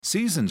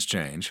Seasons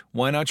change,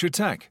 why not your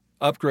tech?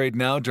 Upgrade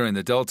now during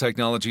the Dell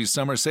Technologies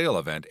Summer Sale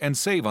event and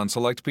save on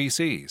select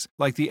PCs,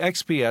 like the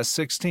XPS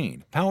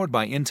 16, powered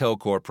by Intel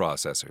Core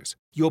processors.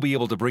 You'll be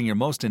able to bring your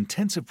most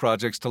intensive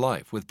projects to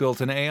life with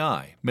built-in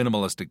AI,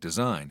 minimalistic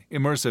design,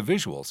 immersive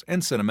visuals,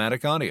 and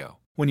cinematic audio.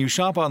 When you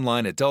shop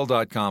online at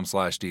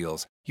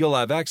Dell.com/deals, you'll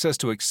have access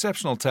to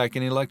exceptional tech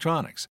and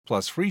electronics,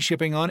 plus free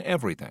shipping on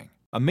everything.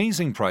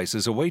 Amazing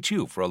prices await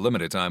you for a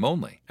limited time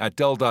only at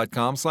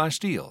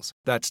Dell.com/deals.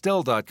 That's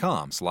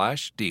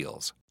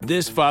Dell.com/deals.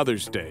 This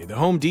Father's Day, the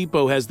Home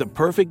Depot has the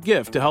perfect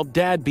gift to help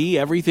Dad be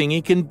everything he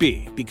can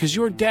be, because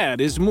your dad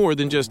is more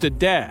than just a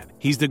dad.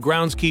 He's the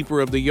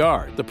groundskeeper of the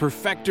yard, the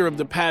perfecter of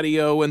the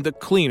patio, and the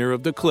cleaner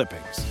of the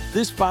clippings.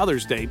 This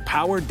Father's Day,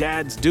 power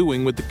Dad's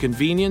doing with the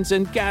convenience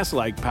and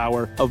gas-like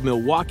power of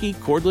Milwaukee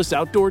cordless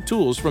outdoor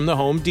tools from the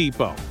Home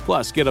Depot.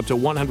 Plus, get up to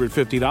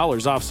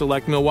 $150 off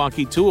select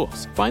Milwaukee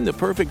tools. Find the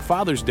perfect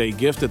Father's Day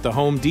gift at the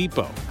Home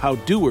Depot. How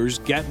doers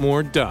get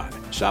more done.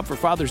 Shop for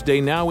Father's Day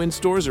now in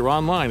stores or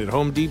online at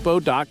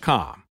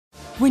HomeDepot.com.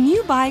 When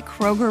you buy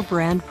Kroger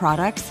brand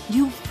products,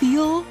 you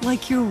feel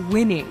like you're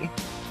winning.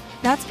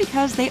 That's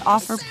because they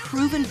offer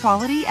proven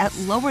quality at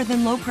lower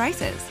than low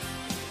prices.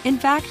 In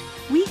fact,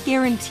 we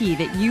guarantee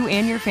that you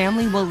and your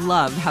family will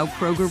love how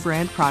Kroger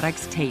brand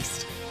products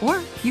taste, or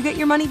you get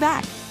your money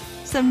back.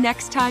 So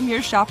next time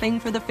you're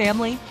shopping for the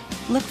family,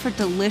 look for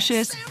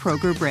delicious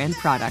Kroger brand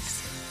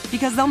products,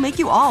 because they'll make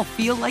you all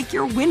feel like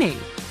you're winning.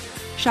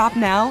 Shop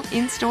now,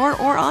 in-store,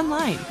 or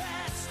online.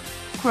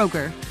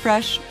 Kroger,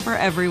 fresh for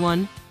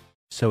everyone.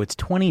 So it's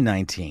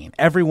 2019.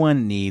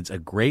 Everyone needs a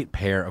great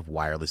pair of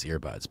wireless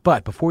earbuds.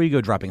 But before you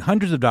go dropping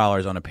hundreds of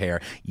dollars on a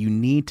pair, you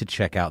need to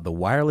check out the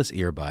wireless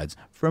earbuds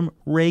from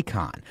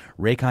Raycon.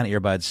 Raycon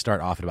earbuds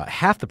start off at about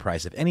half the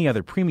price of any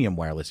other premium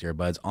wireless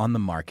earbuds on the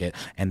market,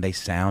 and they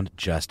sound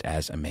just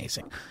as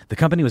amazing. The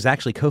company was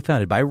actually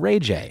co-founded by Ray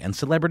J, and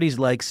celebrities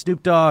like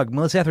Snoop Dogg,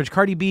 Melissa Etheridge,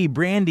 Cardi B,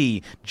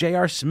 Brandy,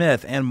 J.R.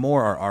 Smith, and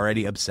more are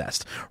already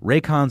obsessed.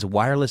 Raycon's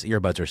wireless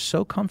earbuds are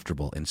so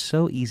comfortable and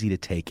so easy to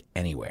take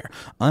anywhere.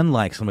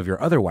 Unlike some of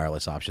your other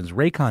wireless options,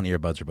 Raycon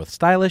earbuds are both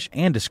stylish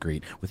and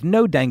discreet, with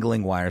no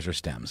dangling wires or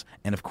stems.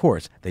 And of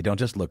course, they don't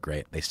just look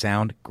great, they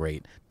sound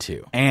great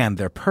too. And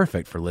they're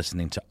perfect for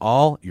listening to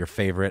all your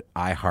favorite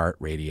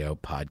iHeartRadio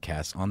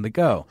podcasts on the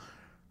go.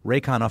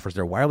 Raycon offers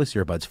their wireless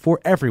earbuds for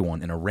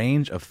everyone in a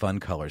range of fun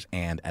colors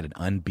and at an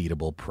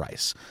unbeatable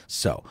price.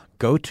 So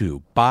go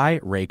to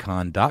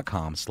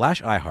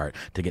buyraycon.com/iHeart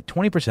to get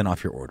 20%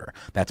 off your order.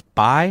 That's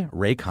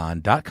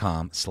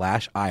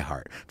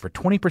buyraycon.com/iHeart for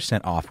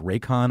 20% off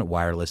Raycon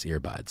wireless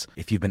earbuds.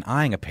 If you've been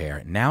eyeing a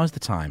pair, now is the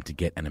time to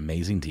get an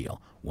amazing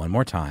deal. One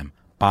more time,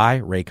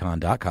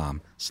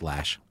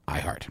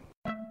 buyraycon.com/iHeart.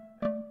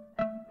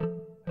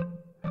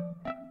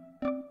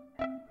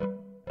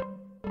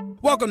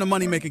 Welcome to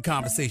Money Making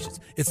Conversations.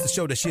 It's the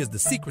show that shares the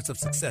secrets of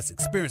success,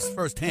 experienced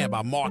firsthand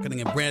by marketing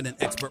and branding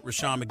expert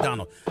Rushion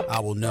McDonald. I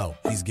will know.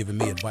 He's given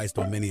me advice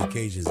on many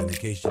occasions, and in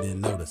case you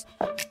didn't notice,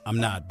 I'm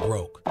not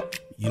broke.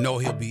 You know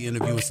he'll be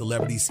interviewing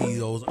celebrities,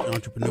 CEOs,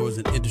 entrepreneurs,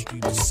 and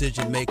industry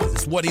decision makers.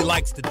 It's what he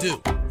likes to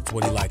do. It's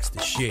what he likes to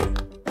share.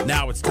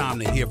 Now it's time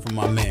to hear from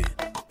my man,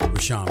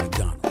 Rushion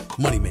McDonald.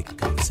 Money Making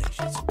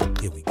Conversations.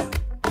 Here we go.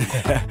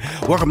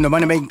 Welcome to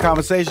Money Making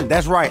Conversation.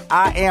 That's right.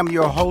 I am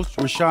your host,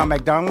 Rushion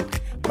McDonald.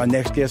 My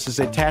next guest is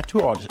a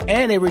tattoo artist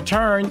and a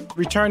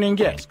returning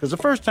guest. Because the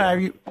first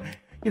time,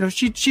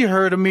 she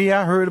heard of me.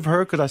 I heard of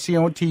her because I see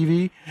her on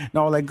TV and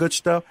all that good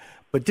stuff.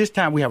 But this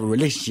time we have a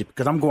relationship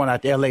because I'm going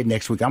out to L.A.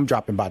 next week. I'm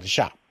dropping by the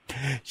shop.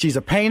 She's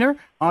a painter,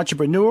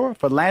 entrepreneur,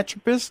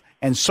 philanthropist,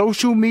 and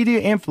social media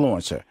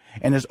influencer,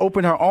 and has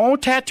opened her own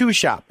tattoo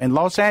shop in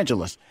Los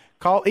Angeles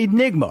called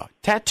Enigma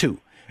Tattoo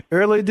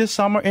early this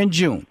summer in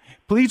June.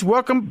 Please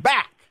welcome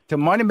back to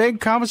Money Making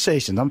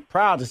Conversations. I'm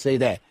proud to say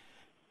that.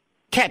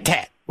 Cat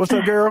Tat. What's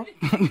up, girl?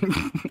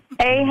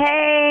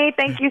 Hey.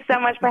 Thank you so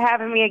much for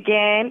having me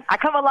again. I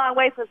come a long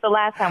way since the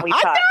last time we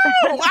talked. I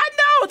know.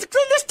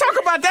 Let's talk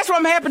about it. That's why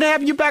I'm happy to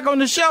have you back on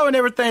the show and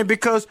everything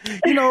because,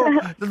 when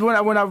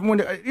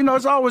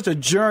it's always a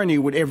journey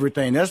with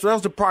everything. That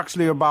was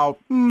approximately about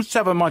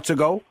 7 months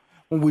ago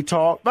when we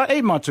talked, about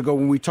 8 months ago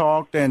when we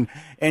talked, and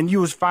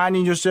you was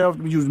finding yourself,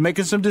 you was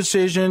making some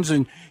decisions,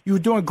 and you were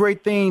doing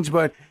great things,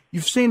 but you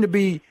seemed to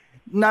be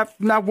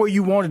not where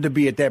you wanted to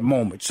be at that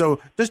moment. So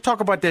let's talk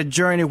about that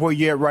journey where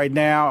you're at right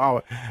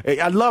now.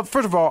 I love,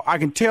 first of all, I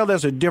can tell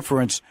there's a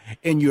difference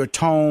in your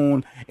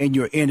tone and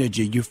your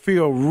energy. You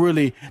feel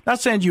really, not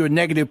saying you're a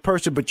negative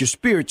person, but your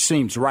spirit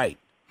seems right.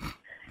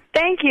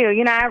 Thank you.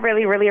 I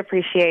really, really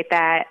appreciate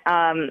that.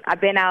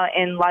 I've been out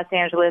in Los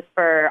Angeles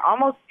for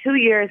almost 2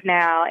 years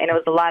now, and it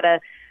was a lot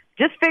of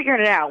just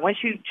figuring it out. Once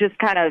you just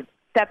kind of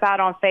step out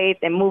on faith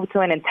and move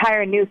to an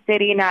entire new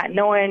city, not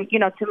knowing,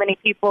 too many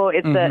people,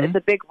 it's a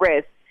big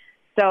risk.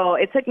 So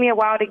it took me a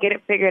while to get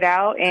it figured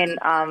out. And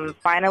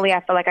finally,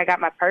 I feel like I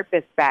got my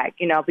purpose back,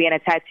 being a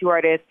tattoo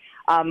artist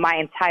my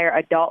entire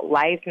adult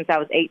life since I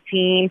was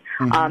 18.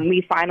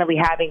 Me finally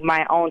having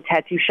my own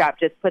tattoo shop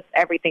just puts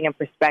everything in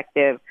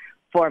perspective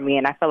for me,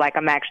 and I feel like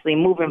I'm actually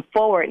moving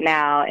forward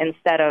now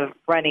instead of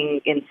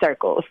running in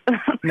circles.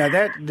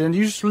 Now then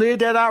you slid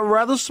that out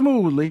rather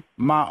smoothly.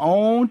 My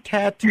own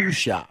tattoo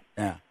shop.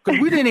 Yeah, because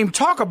we didn't even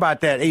talk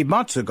about that 8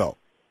 months ago.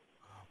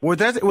 Was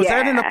that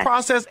in the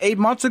process 8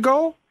 months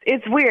ago?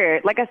 It's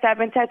weird. Like I said, I've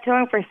been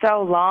tattooing for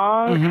so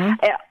long.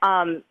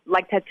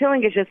 Like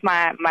tattooing is just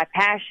my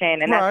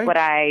passion, and that's what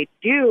I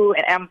do.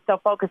 And I'm so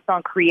focused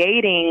on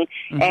creating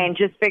and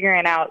just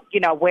figuring out,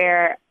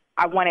 where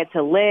I wanted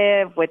to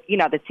live with,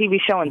 the TV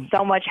show and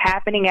so much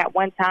happening at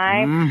one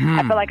time.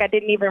 I feel like I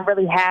didn't even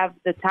really have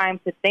the time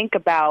to think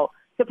about,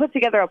 to put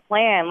together a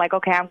plan. Like,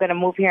 okay, I'm going to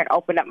move here and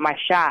open up my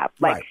shop.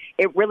 Like,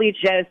 it really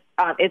just,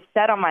 it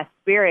set on my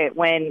spirit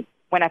when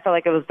I felt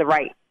like it was the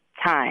right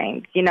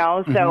time,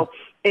 So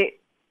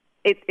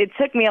it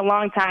took me a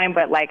long time,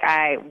 but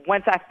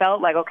once I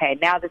felt like, okay,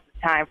 now this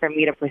is time for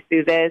me to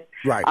pursue this.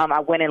 I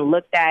went and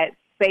looked at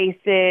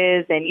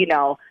spaces and,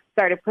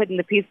 started putting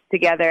the pieces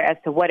together as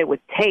to what it would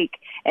take.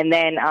 And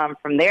then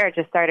from there, it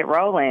just started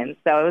rolling.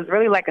 So it was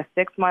really like a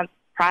 6-month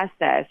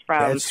process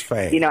from,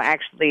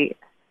 actually.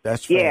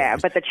 That's fast. Yeah,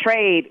 but the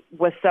trade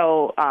was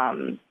so,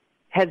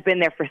 has been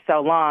there for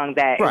so long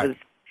that it was.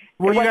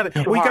 Well, you got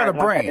a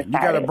brand. You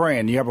got a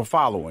brand. You have a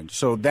following.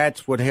 So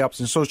that's what helps.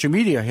 And social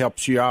media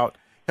helps you out,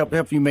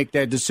 help you make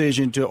that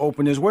decision to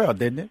open as well,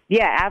 didn't it?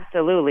 Yeah,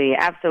 absolutely.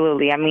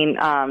 Absolutely. I mean,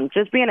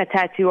 just being a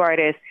tattoo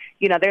artist,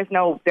 there's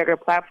no bigger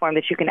platform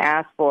that you can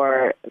ask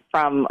for,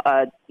 from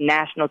a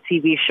national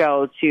TV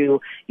show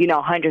to,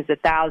 hundreds of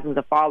thousands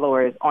of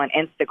followers on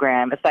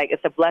Instagram.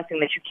 It's a blessing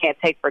that you can't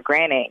take for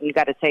granted. You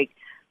got to take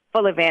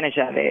full advantage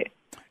of it.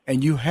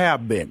 And you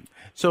have been.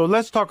 So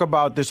let's talk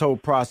about this whole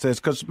process,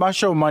 because my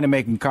show, Money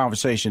Making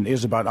Conversation,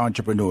 is about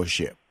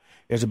entrepreneurship.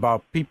 It's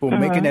about people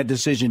making that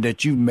decision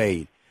that you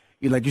made.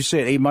 Like you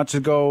said, 8 months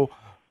ago,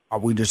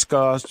 we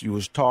discussed, you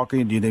was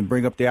talking, you didn't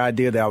bring up the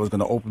idea that I was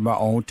going to open my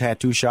own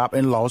tattoo shop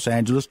in Los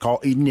Angeles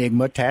called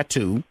Enigma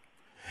Tattoo.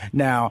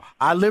 Now,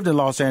 I lived in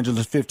Los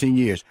Angeles 15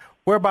 years.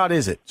 Whereabout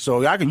is it?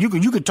 So you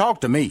can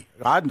talk to me.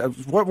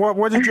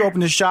 Where did you open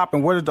this shop,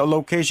 and what are the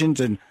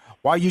locations, and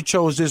why you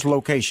chose this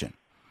location?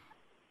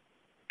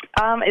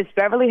 It's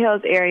Beverly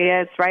Hills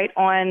area. It's right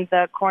on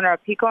the corner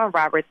of Pico and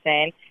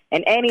Robertson.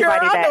 And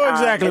anybody I know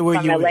exactly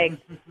where you live.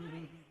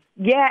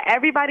 Yeah,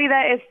 everybody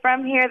that is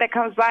from here that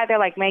comes by, they're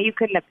like, man, you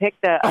couldn't have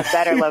picked a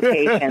better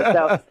location.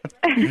 So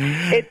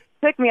it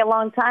took me a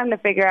long time to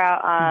figure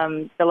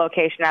out the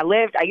location. I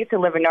used to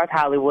live in North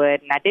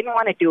Hollywood, and I didn't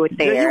want to do it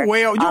there. You're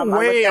way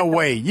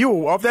away.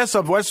 That's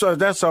a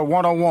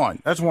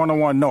 101. That's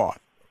 101 North,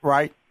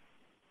 right?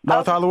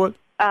 North Hollywood?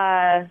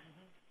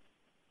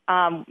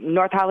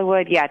 North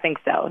Hollywood, yeah, I think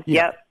so.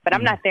 Yeah. Yep, but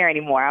I'm not there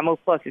anymore. I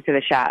moved closer to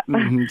the shop.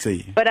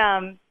 See. But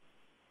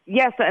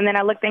yes, and then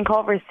I looked in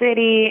Culver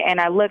City, and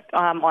I looked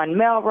on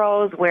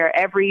Melrose, where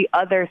every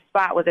other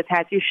spot was a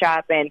tattoo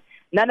shop, and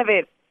none of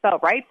it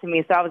felt right to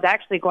me. So I was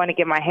actually going to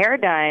get my hair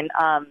done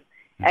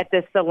at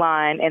this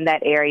salon in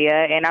that area,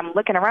 and I'm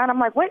looking around. I'm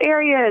like, what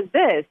area is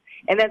this?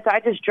 And then so I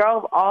just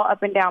drove all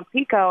up and down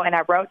Pico, and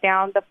I wrote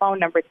down the phone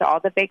number to all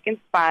the vacant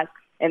spots.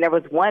 And there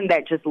was one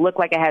that just looked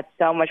like it had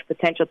so much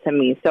potential to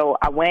me. So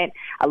I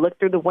looked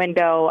through the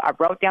window, I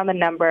wrote down the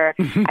number,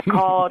 I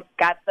called,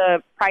 got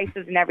the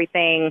prices and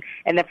everything.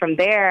 And then from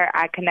there,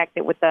 I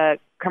connected with a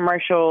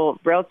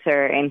commercial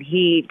realtor, and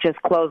he just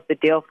closed the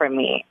deal for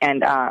me.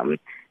 And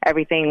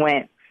everything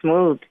went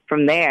smooth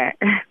from there.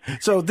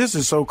 So this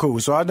is so cool.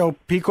 So I know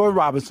Pico and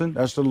Robinson,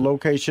 that's the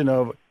location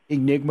of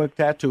Enigma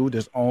Tattoo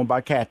that's owned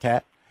by Cat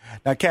Tat.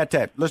 Now, Cat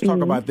Tat, let's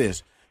talk about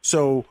this.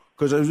 So,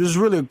 because it was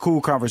really a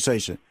cool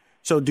conversation.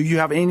 So do you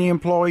have any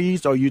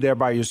employees, or are you there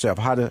by yourself?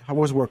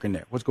 What's working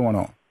there? What's going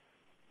on?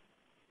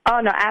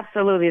 Oh, no,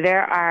 absolutely.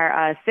 There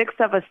are 6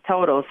 of us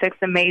total, 6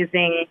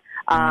 amazing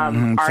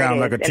artists. Sound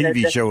like a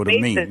TV show to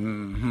me.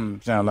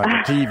 Sound like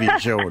a TV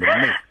show to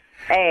me.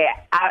 Hey,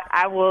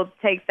 I will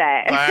take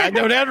that. I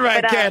know that's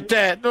right, Cat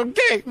Tat.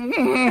 Okay.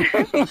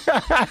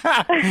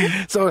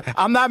 So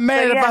I'm not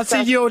mad if I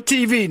see you on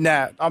TV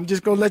now. I'm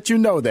just going to let you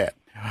know that.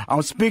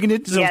 I'm speaking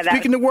it. I'm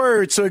speaking the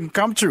word so it can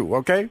come true,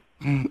 okay?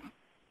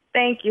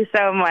 Thank you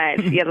so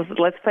much. Yeah,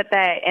 let's put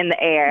that in the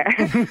air.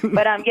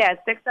 But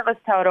 6 of us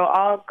total,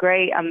 all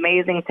great,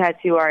 amazing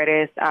tattoo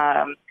artists.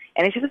 And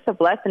it's just a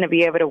blessing to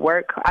be able to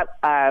work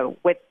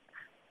with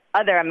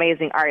other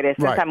amazing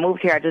artists. Since I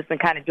moved here, I've just been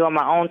kind of doing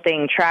my own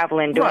thing,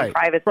 traveling, doing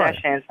private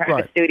sessions,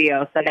 private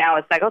studios. So now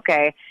it's like,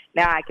 okay,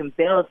 now I can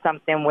build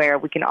something where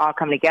we can all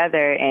come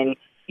together and,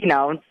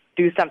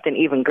 do something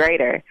even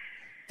greater.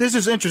 This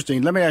is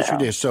interesting. Let me ask you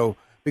this. So,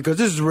 because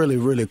this is really,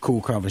 really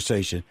cool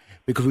conversation.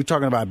 Because we're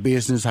talking about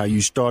business, how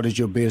you started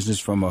your business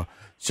from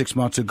 6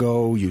 months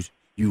ago.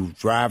 You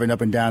driving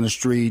up and down the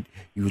street.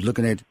 You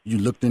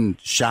looked in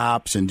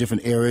shops in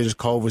different areas,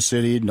 Culver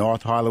City,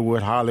 North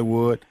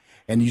Hollywood,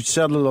 and you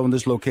settled on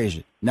this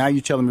location. Now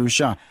you're telling me,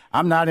 Rushion,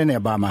 I'm not in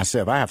there by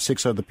myself. I have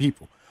 6 other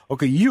people.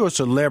 Okay, you're a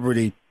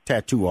celebrity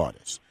tattoo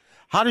artist.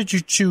 How did you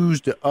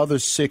choose the other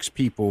 6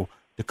 people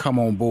to come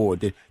on board?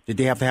 Did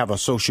they have to have a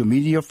social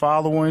media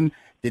following?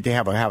 Did they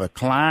have a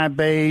client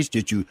base?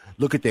 Did you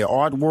look at their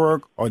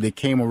artwork, or they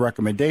came with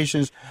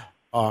recommendations?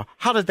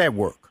 How did that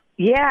work?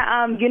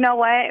 Yeah, you know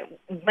what?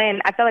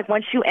 I feel like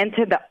once you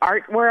enter the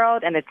art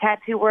world and the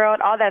tattoo world,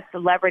 all that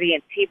celebrity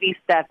and TV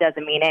stuff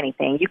doesn't mean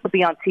anything. You could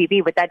be on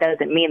TV, but that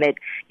doesn't mean that,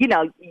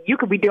 you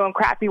could be doing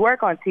crappy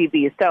work on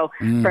TV. So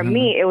for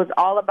me, it was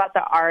all about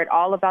the art,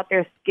 all about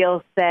their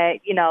skill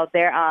set,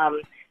 their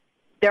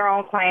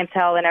own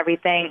clientele and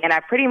everything. And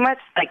I pretty much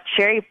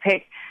cherry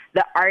picked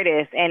the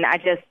artists, and I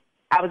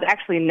was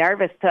actually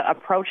nervous to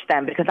approach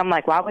them because I'm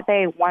like, why would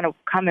they want to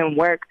come and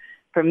work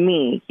for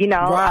me? Right.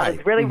 I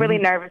was really, really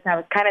nervous. I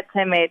was kind of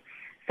timid.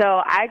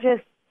 So I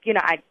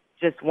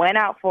just went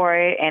out for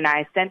it, and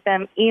I sent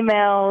them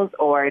emails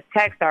or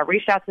texts, or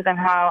reached out to them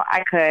how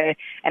I could,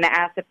 and I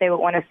asked if they would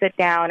want to sit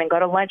down and go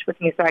to lunch with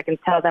me so I can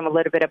tell them a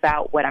little bit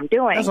about what I'm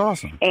doing. That's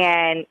awesome.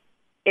 And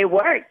it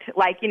worked.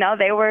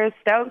 They were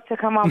stoked to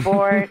come on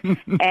board,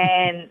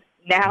 and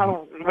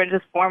now we're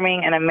just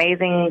forming an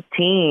amazing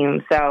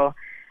team. So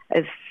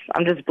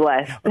I'm just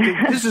blessed. Okay,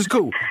 this is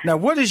cool. Now,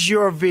 what is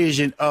your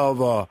vision of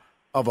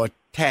a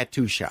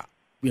tattoo shop,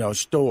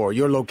 store,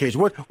 your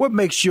location? What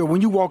makes sure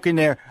when you walk in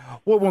there,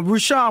 when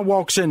Rushion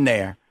walks in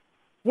there,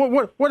 what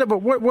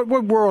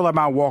world am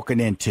I walking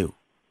into?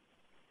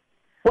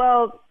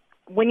 Well,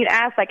 when you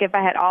ask if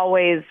I had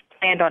always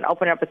planned on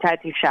opening up a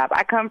tattoo shop,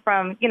 I come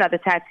from the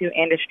tattoo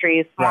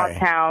industry, small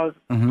towns,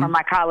 from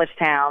my college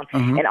town,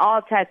 and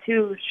all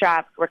tattoo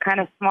shops were kind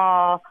of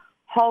small,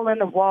 hole in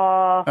the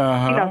wall.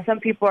 Some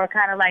people are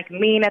kind of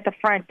mean at the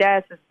front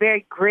desk. It's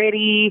very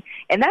gritty,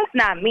 and that's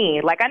not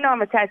me. I know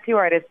I'm a tattoo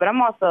artist, but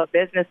I'm also a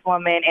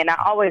businesswoman, and I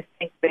always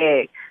think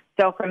big.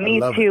 So for me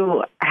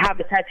to have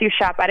a tattoo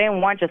shop, I didn't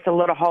want just a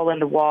little hole in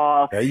the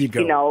wall, there you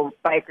go.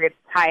 biker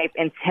type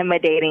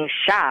intimidating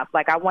shop.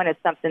 I wanted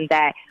something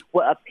that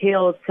would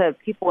appeal to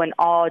people in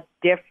all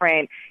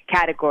different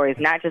categories,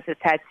 not just the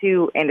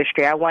tattoo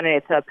industry. I wanted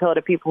it to appeal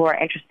to people who are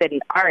interested in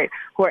art,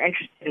 who are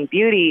interested in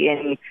beauty,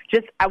 and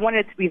I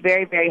wanted it to be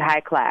very, very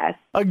high class.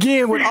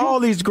 Again, with all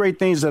these great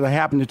things that are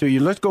happening to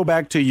you, let's go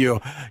back to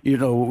your,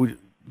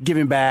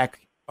 giving back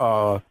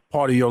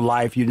part of your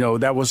life.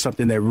 That was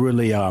something that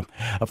really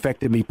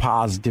affected me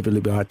positively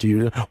about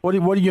you. What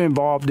are you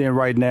involved in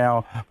right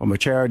now from a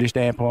charity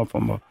standpoint,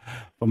 from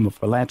a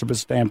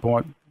philanthropist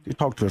standpoint?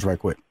 Talk to us right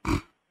quick.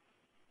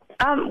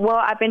 Well,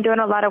 I've been doing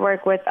a lot of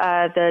work with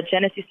the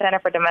Genesee Center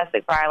for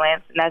Domestic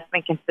Violence, and that's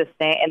been consistent.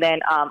 And then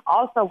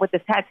also with the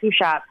tattoo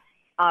shop,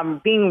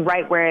 being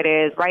right where it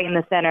is, right in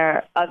the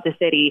center of the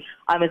city,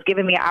 is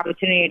giving me an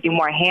opportunity to do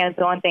more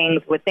hands-on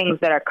things with things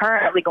that are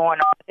currently going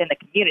on within the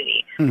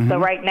community. So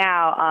right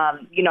now,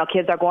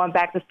 kids are going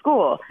back to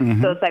school.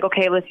 So it's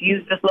okay, let's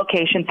use this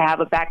location to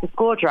have a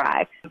back-to-school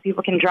drive.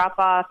 People can drop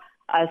off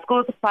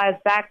school supplies,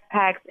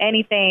 backpacks,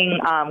 anything,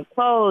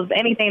 clothes,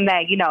 anything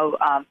that,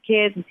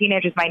 kids and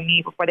teenagers might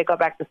need before they go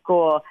back to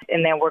school.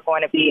 And then we're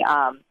going to be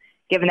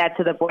giving that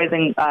to the Boys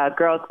and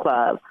Girls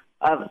Club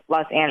of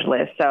Los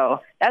Angeles.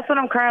 So that's what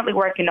I'm currently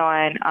working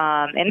on.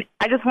 And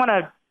I just want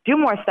to do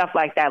more stuff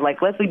like that.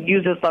 Let's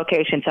use this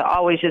location to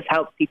always just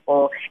help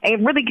people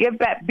and really give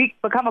back,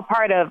 become a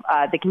part of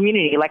the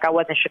community like I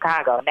was in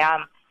Chicago. Now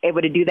I'm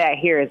able to do that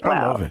here as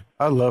well.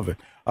 I love it.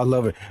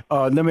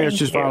 Let me ask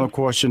you this final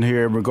question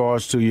here in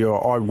regards to your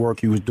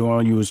artwork you was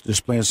doing. You was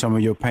displaying some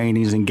of your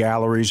paintings in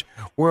galleries.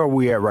 Where are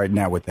we at right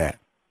now with that?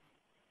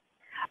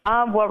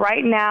 Well,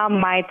 right now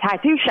my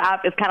tattoo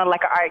shop is kind of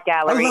like an art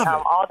gallery.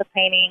 All the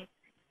paintings.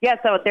 Yeah,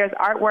 so there's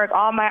artwork.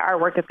 All my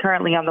artwork is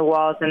currently on the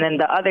walls, and then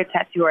the other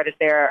tattoo artists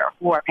there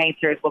who are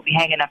painters will be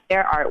hanging up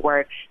their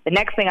artwork. The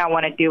next thing I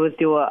want to do is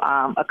do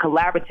a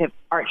collaborative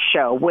art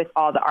show with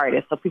all the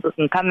artists, so people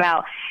can come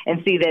out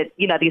and see that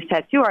these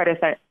tattoo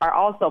artists are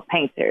also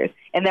painters.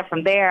 And then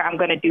from there, I'm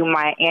going to do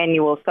my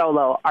annual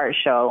solo art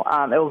show.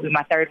 It will be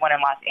my third one in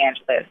Los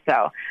Angeles,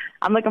 so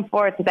I'm looking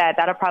forward to that.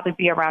 That'll probably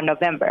be around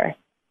November.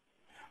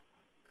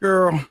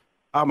 Girl,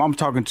 I'm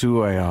talking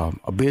to a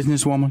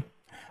businesswoman.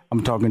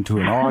 I'm talking to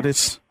an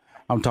artist.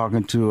 I'm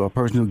talking to a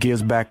person who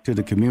gives back to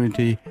the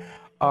community.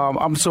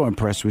 I'm so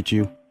impressed with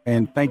you.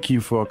 And thank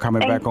you for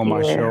coming back on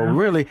my show.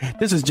 Really,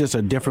 this is just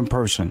a different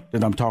person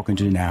that I'm talking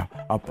to now.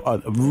 A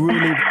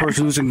really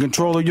person who's in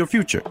control of your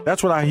future.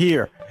 That's what I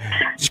hear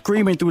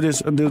screaming through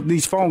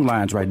these phone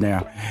lines right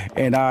now.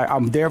 And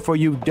I'm there for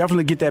you.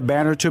 Definitely get that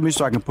banner to me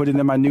so I can put it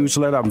in my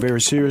newsletter. I'm very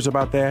serious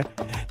about that.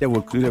 And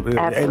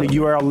the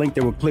URL link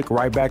that will click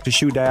right back to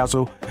Shoe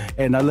Dazzle.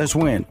 And let's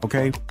win,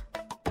 okay?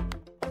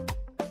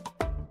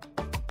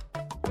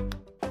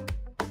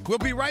 We'll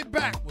be right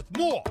back with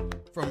more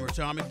from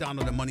Rushion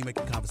McDonald and Money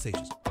Making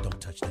Conversations. Don't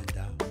touch that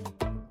dial.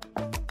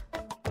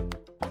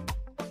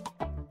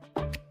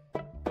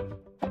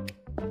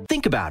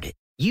 Think about it.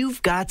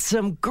 You've got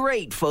some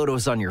great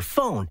photos on your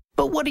phone,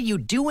 But what are you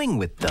doing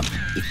with them?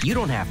 If you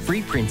don't have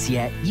Free Prints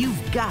yet,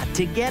 you've got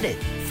to get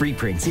it. Free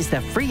Prints is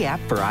the free app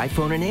for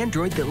iPhone and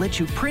Android that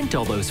lets you print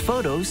all those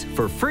photos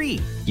for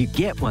free. You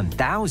get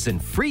 1,000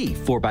 free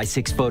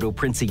 4x6 photo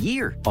prints a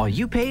year. All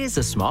you pay is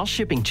a small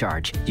shipping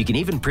charge. You can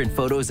even print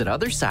photos at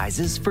other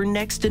sizes for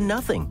next to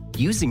nothing.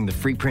 Using the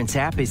Free Prints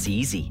app is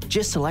easy.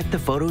 Just select the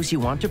photos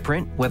you want to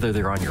print, whether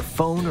they're on your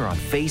phone or on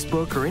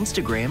Facebook or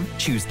Instagram,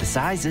 choose the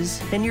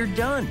sizes, and you're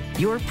done.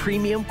 Your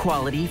premium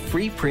quality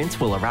Free Prints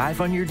will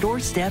arrive on your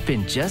doorstep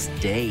in just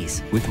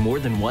days. With more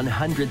than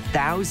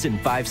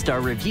 100,000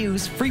 five-star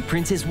reviews, Free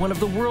Prints is one of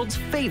the world's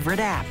favorite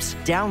apps.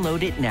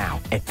 Download it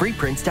now at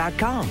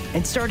freeprints.com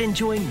and start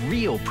enjoying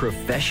real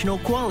professional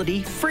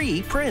quality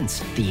free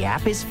prints. The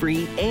app is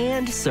free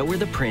and so are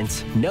the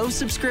prints. No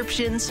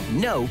subscriptions,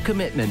 no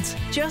commitments,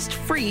 just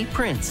free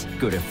prints.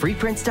 Go to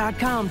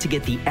freeprints.com to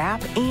get the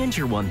app and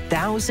your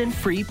 1,000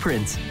 free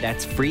prints.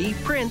 That's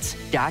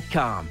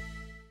freeprints.com.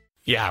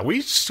 Yeah, we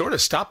sort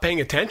of stopped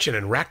paying attention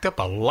and racked up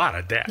a lot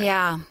of debt.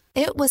 Yeah,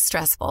 it was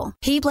stressful.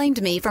 He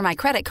blamed me for my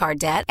credit card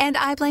debt, and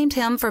I blamed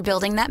him for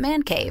building that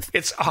man cave.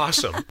 It's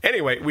awesome.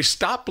 Anyway, we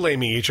stopped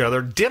blaming each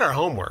other, did our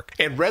homework,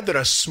 and read that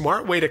a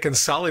smart way to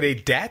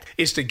consolidate debt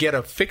is to get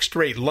a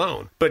fixed-rate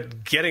loan.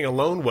 But getting a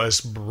loan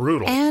was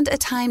brutal. And a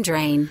time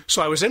drain.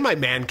 So I was in my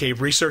man cave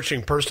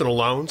researching personal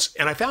loans,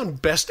 and I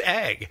found Best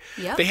Egg.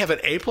 Yep. They have an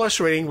A+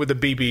 rating with the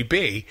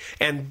BBB,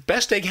 and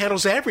Best Egg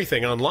handles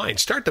everything online,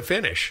 start to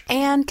finish.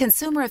 And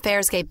Consumer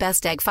Affairs gave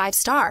Best Egg 5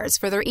 stars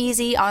for their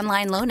easy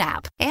online loan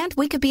app. And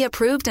we could be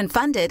approved and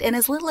funded in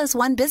as little as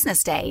 1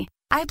 business day.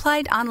 I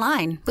applied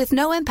online with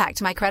no impact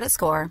to my credit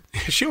score.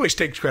 She always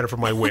takes credit for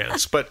my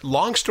wins, but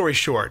long story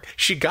short,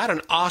 she got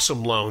an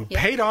awesome loan,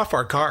 paid off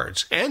our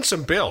cards and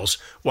some bills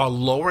while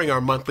lowering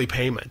our monthly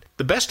payment.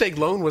 The Best Egg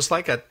loan was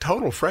like a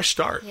total fresh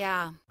start.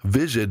 Yeah.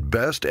 Visit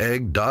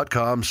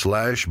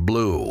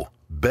bestegg.com/blue.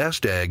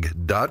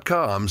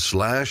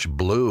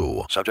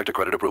 bestegg.com/blue. Subject to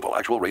credit approval.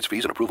 Actual rates,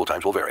 fees, and approval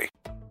times will vary.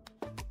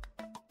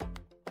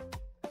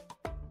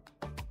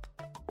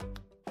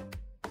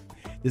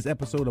 This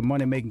episode of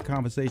Money Making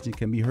Conversation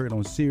can be heard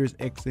on Sirius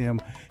XM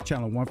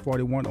Channel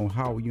 141 on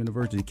Howard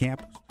University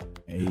campus.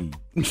 Hey.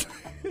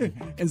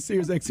 And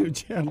Sirius XM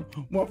Channel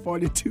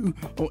 142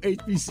 on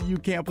HBCU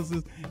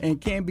campuses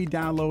and can be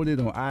downloaded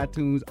on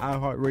iTunes,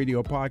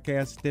 iHeartRadio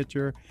Podcast,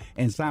 Stitcher,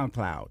 and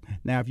SoundCloud.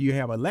 Now, if you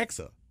have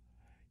Alexa,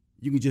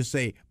 you can just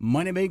say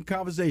Money Making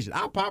Conversation.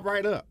 I'll pop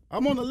right up.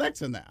 I'm on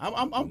Alexa now.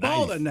 I'm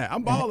balling now.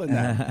 I'm balling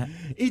now.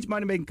 Each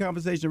Money Making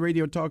Conversation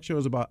radio talk show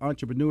is about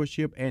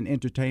entrepreneurship and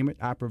entertainment.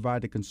 I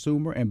provide the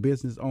consumer and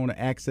business owner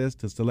access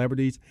to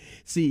celebrities,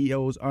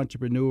 CEOs,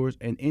 entrepreneurs,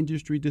 and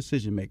industry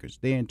decision makers.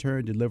 They in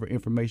turn deliver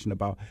information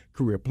about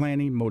career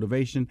planning,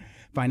 motivation,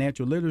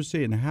 financial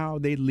literacy, and how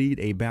they lead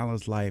a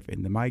balanced life.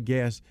 And my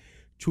guest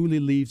truly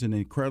leads an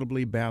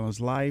incredibly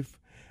balanced life.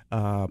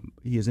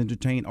 He has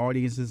entertained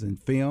audiences in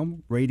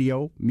film,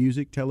 radio,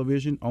 music,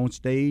 television, on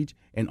stage,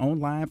 and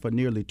online for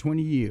nearly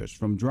 20 years,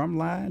 from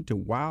Drumline to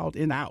Wild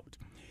and Out.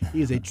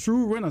 He is a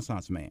true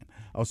Renaissance man,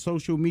 a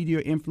social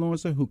media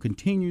influencer who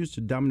continues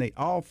to dominate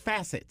all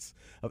facets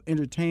of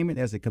entertainment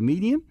as a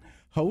comedian,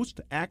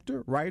 host,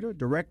 actor, writer,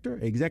 director,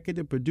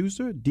 executive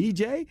producer,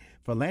 DJ,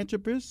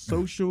 philanthropist,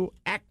 social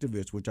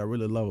activist, which I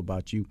really love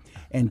about you,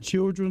 and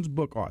children's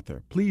book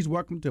author. Please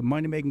welcome to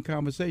Money Making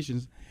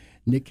Conversations,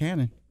 Nick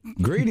Cannon.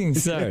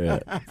 Greetings,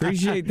 sir.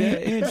 Appreciate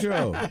that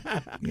intro.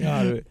 You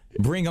know,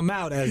 bring them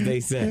out, as they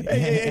say.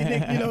 Hey,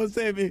 Nick, you know what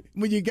I'm saying?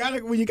 When you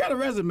got a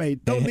resume,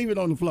 don't leave it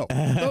on the floor.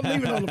 Don't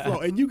leave it on the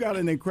floor. And you got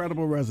an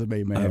incredible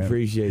resume, man. I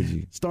appreciate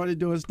you. Started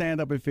doing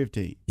stand-up at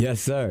 15.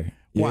 Yes, sir.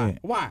 Why?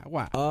 Yeah.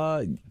 Why?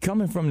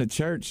 Coming from the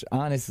church,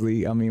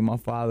 honestly, I mean, my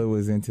father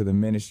was into the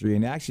ministry,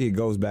 and actually it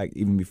goes back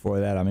even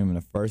before that. I remember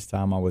the first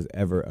time I was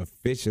ever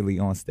officially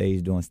on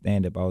stage doing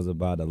stand-up, I was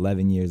about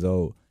 11 years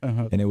old,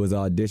 and it was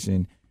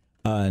audition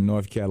in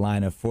North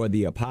Carolina for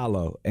the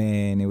Apollo,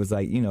 and it was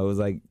like, you know, it was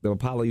like the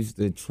Apollo used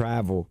to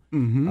travel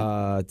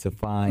to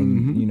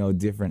find, you know,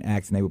 different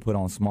acts, and they would put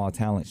on small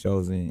talent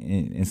shows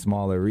in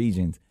smaller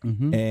regions.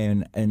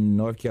 And in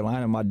North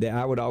Carolina, my dad,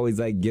 I would always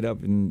like get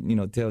up and, you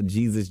know, tell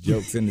Jesus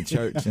jokes in the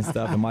church and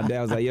stuff, and my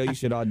dad was like, yo, you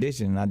should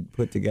audition, and I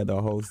put together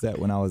a whole set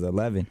when I was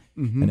 11,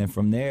 and then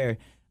from there,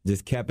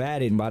 just kept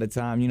at it, and by the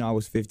time, you know, I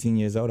was 15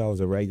 years old, I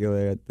was a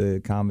regular at the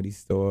Comedy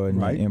Store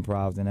and the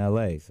Improvs in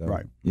L.A.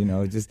 So, you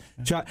know, just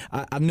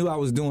I knew I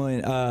was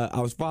doing, I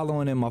was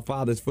following in my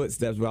father's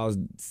footsteps, but I was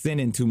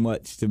sinning too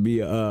much to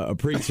be a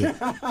preacher.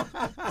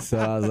 So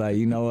I was like,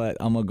 you know what,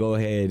 I'm going to go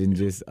ahead and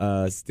just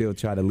still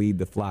try to lead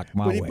the flock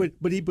my way.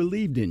 But he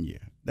believed in you.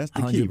 That's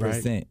the key,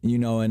 100%, right? You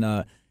know,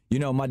 and, you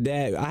know, my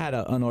dad, I had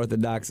an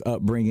unorthodox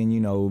upbringing, you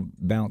know,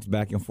 bounce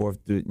back and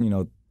forth to, you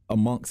know,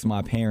 amongst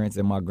my parents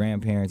and my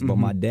grandparents, but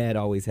my dad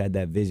always had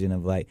that vision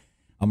of like,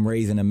 I'm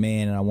raising a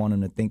man and I want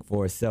him to think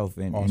for himself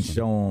and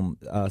show him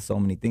so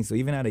many things. So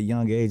even at a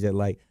young age, at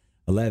like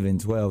 11,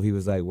 12, he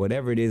was like,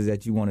 whatever it is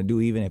that you want to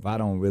do, even if I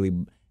don't really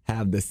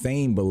have the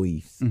same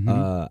beliefs,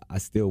 I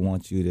still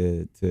want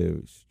you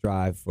to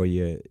strive for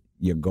your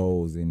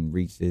goals and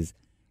reach this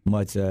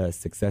much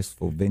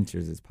successful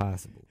ventures as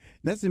possible.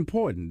 That's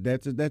important.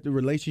 That's the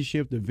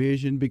relationship, the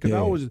vision.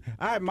 Because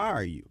I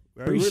admire you.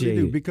 I really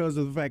do, because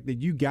of the fact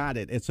that you got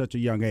it at such a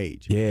young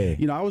age. Yeah.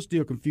 You know, I was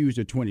still confused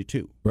at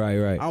 22.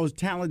 Right. I was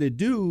talented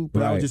dude,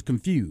 but I was just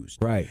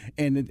confused. Right.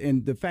 And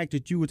the fact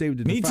that you was able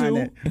to Me define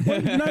too.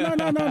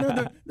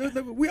 that.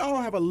 No. We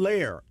all have a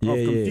layer of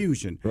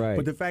confusion. Right.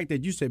 But the fact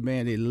that you said,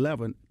 man, at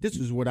 11, this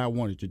is what I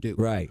wanted to do.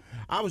 Right.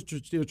 I was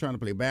still trying to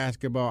play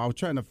basketball. I was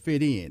trying to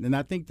fit in. And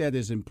I think that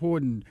is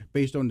important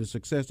based on the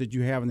success that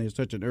you have at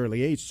such an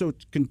early age. So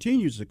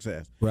continued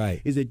success.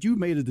 Right. Is that you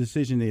made a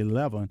decision at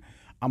 11,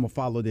 I'm going to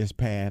follow this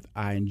path.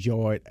 I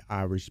enjoy it.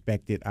 I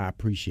respect it. I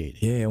appreciate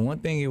it. Yeah, one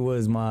thing it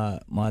was my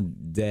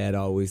dad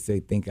always say,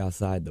 think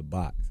outside the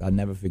box. I'll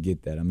never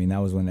forget that. I mean, that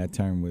was when that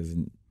term was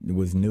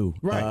new.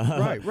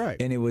 Right.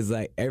 And it was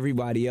like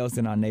everybody else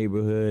in our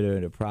neighborhood or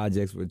the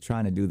projects were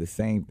trying to do the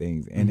same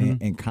things.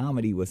 And, and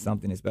comedy was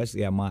something,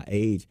 especially at my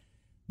age,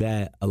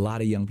 that a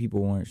lot of young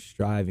people weren't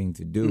striving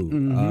to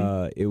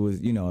do. It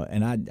was,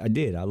 and I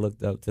did. I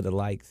looked up to the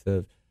likes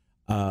of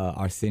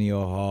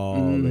Arsenio Hall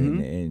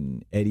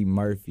and Eddie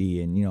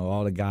Murphy and,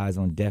 all the guys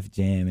on Def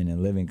Jam and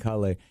In Living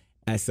Color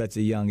at such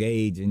a young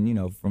age.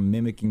 And, from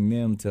mimicking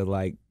them to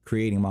like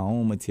creating my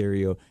own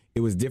material,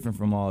 it was different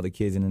from all the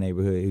kids in the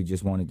neighborhood who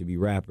just wanted to be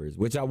rappers,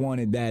 which I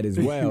wanted that as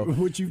well.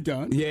 Which you've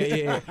done.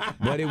 Yeah.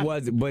 But it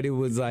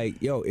was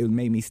like, it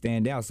made me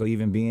stand out. So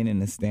even being in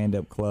the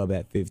stand-up club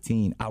at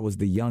 15, I was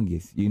the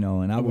youngest,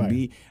 and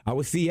I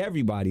would see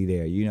everybody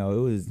there.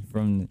 It was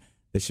from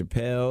the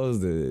Chappelles,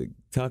 the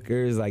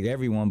Tuckers, like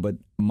everyone, but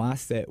my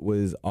set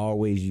was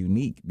always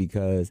unique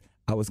because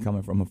I was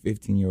coming from a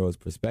 15-year-old's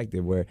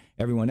perspective where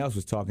everyone else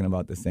was talking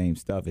about the same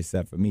stuff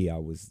except for me. I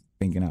was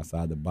thinking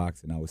outside the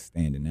box and I was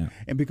standing out.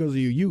 And because of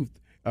your youth,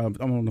 I'm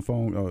on the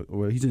phone.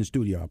 Well, he's in the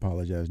studio. I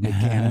apologize. Nick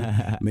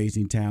Cannon,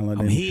 amazing talent.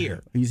 I'm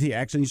here. He's here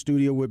actually in the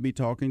studio with me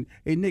talking.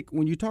 Hey, Nick,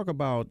 when you talk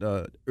about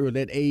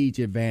that age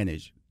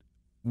advantage,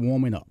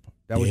 warming up,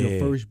 that was your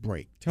first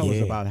break. Tell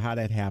us about how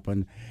that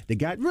happened. The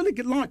guy really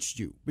launched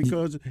you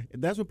because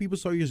that's what people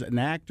saw you as an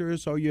actor,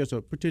 saw you as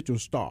a potential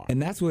star.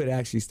 And that's what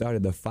actually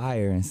started the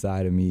fire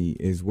inside of me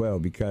as well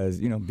because,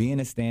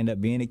 being a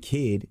stand-up, being a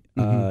kid,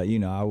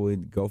 I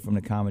would go from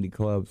the comedy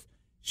clubs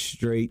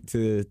straight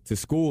to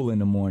school in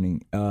the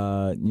morning,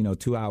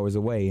 2 hours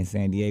away in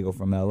San Diego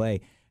from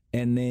L.A.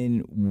 And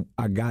then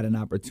I got an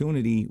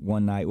opportunity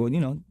one night.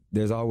 Well,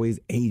 there's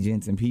always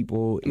agents and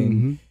people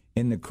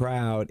in the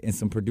crowd, and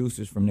some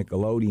producers from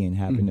Nickelodeon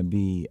happened to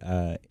be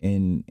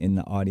in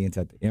the audience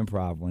at the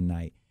Improv one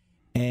night.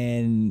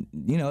 And,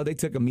 they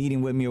took a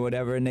meeting with me or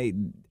whatever,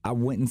 and I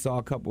went and saw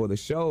a couple of the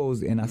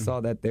shows, and I saw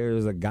that there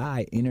was a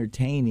guy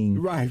entertaining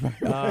for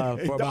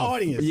the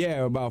audience.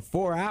 Yeah, about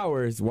 4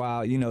 hours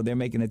while, they're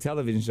making a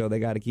television show. They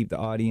got to keep the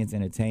audience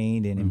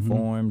entertained and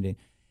informed.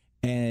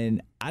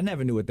 And I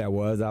never knew what that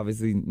was.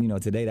 Obviously,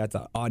 today that's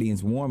an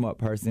audience warm-up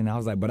person. I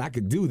was like, but I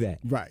could do that.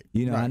 Right.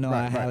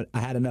 I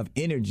had enough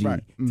energy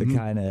to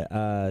kind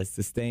of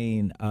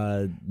sustain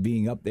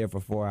being up there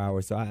for 4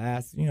 hours. So I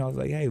asked, I was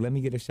like, hey, let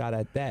me get a shot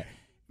at that.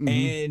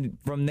 And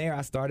from there,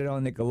 I started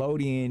on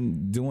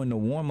Nickelodeon doing the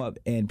warm-up,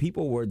 and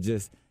people were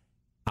just...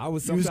 I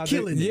was sometimes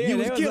killing it. Yeah,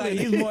 they was like,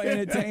 he's more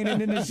entertaining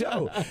than the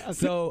show.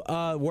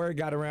 So word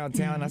got around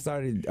town. I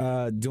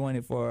started doing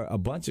it for a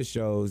bunch of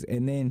shows.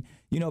 And then,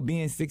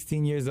 being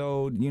 16 years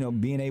old,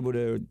 being able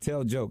to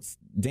tell jokes,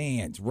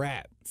 dance,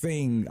 rap,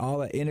 sing, all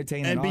the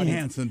entertaining and audience. be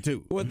handsome,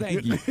 too. Well,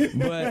 thank you.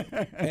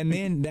 And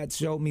then that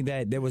showed me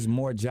that there was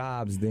more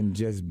jobs than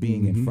just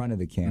being in front of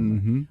the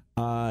camera.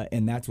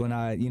 And that's when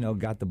I,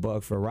 got the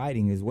bug for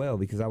writing as well,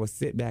 because I would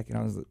sit back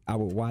and I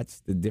would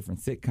watch the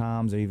different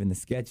sitcoms or even the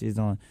sketches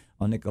on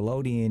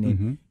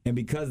Nickelodeon, and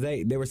because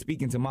they were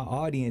speaking to my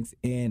audience,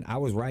 and I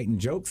was writing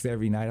jokes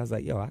every night, I was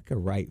like, I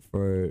could write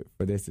for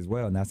this as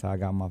well, and that's how I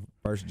got my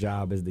first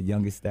job as the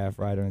youngest staff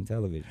writer on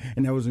television.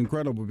 And that was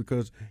incredible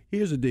because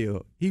here's the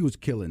deal: he was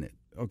killing it.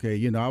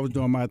 Okay, I was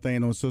doing my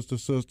thing on Sister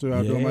Sister. I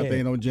was doing my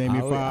thing on Jamie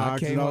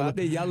Foxx. I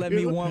think y'all let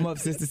me warm up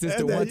Sister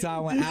Sister one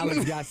time when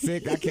Alex got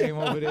sick. I came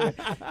over there,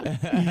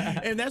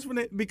 and that's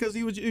when because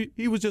he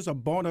was just a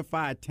bona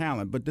fide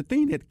talent. But the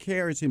thing that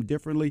carries him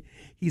differently,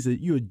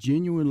 you're a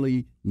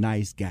genuinely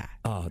nice guy.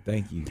 Oh,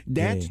 thank you.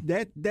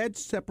 That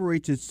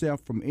separates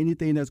itself from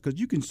anything else because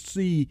you can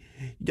see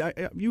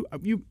you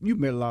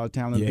met a lot of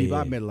talented people.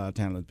 I met a lot of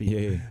talented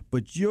people.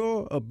 But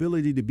your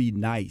ability to be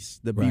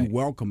nice, to be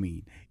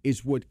welcoming,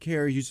 is what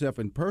carries yourself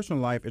in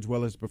personal life as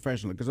well as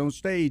professionally. Because on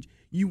stage,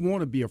 you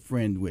want to be a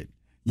friend with.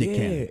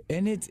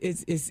 And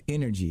it's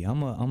energy.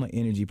 I'm an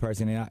energy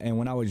person, and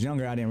when I was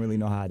younger, I didn't really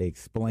know how to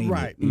explain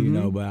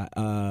it, But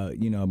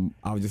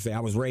I would just say I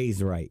was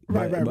raised right.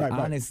 But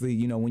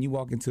honestly, when you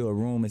walk into a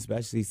room,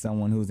 especially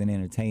someone who's an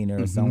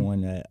entertainer or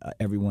someone that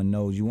everyone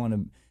knows, you want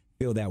to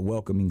feel that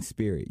welcoming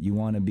spirit. You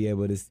want to be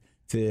able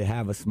to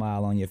have a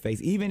smile on your face,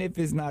 even if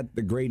it's not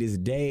the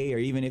greatest day or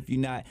even if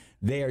you're not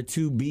there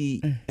to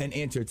be an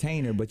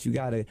entertainer, but you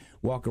got to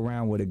walk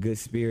around with a good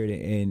spirit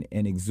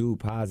and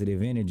exude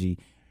positive energy.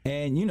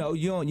 And you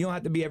don't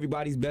have to be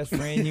everybody's best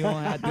friend. You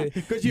don't have to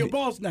because you're a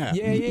boss now.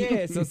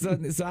 Yeah.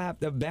 So I have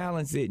to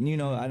balance it,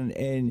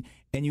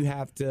 and you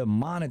have to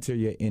monitor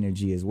your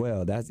energy as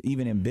well. That's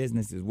even in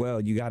business as well.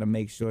 You got to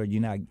make sure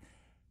you're not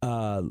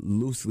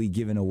loosely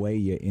giving away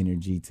your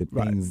energy to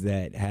things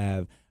that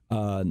have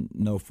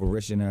no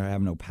fruition or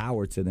have no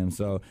power to them.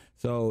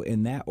 So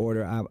in that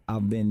order,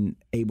 I've been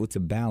able to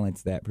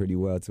balance that pretty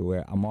well to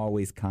where I'm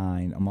always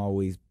kind. I'm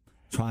always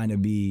trying to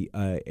be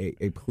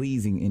a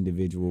pleasing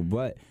individual,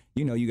 but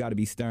you got to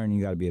be stern.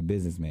 You got to be a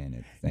businessman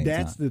at the same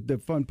time. That's the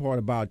fun part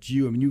about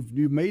you. I mean,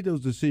 you've made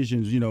those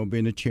decisions.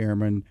 Being a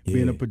chairman,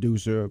 being a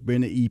producer,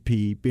 being an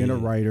EP, being a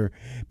writer.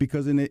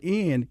 Because in the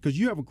end, because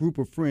you have a group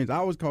of friends, I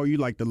always call you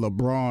like the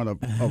LeBron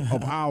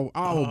of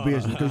our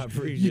business. I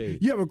appreciate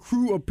it. You have a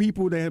crew of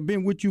people that have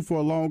been with you for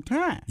a long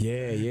time.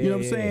 Yeah. You know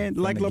what I'm saying?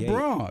 From like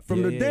LeBron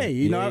from the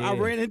day. I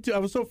ran into.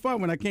 It was so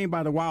fun when I came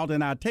by the Wild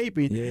and Out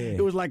taping. Yeah.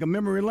 It was like a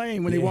memory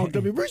lane when they walked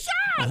up. Rashad,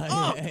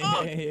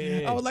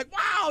 I was like,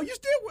 wow, you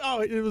still. Oh,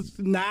 it was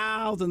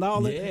Niles and all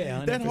that.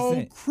 Yeah, 100%. That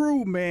whole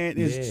crew, man,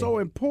 is so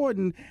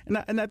important,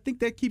 and I think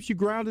that keeps you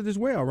grounded as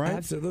well, right?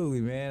 Absolutely,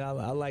 man.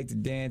 I like to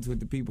dance with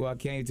the people I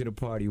came to the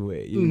party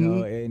with, you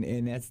know,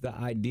 and that's the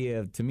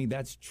idea of, to me,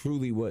 that's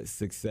truly what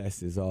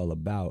success is all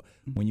about.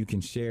 When you can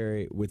share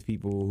it with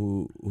people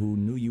who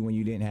knew you when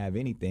you didn't have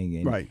anything,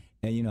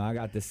 and I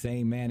got the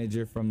same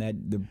manager from that.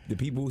 The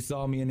people who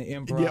saw me in the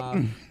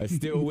improv are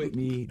still with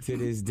me to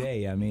this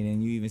day. I mean,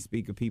 and you even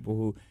speak of people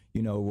who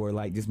were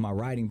like just my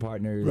writing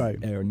partners,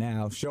 are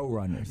now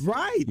showrunners.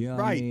 Right, you know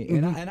what I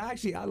mean? And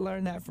I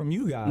learned that from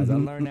you guys. I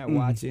learned that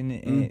watching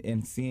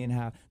and seeing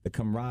how the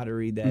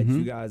camaraderie that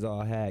you guys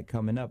all had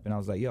coming up. And I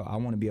was like, yo, I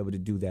want to be able to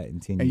do that in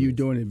 10 years. And you're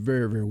doing it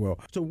very, very well.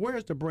 So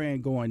where's the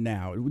brand going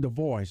now? The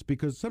Voice,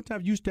 because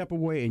sometimes you step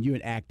away and you're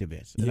an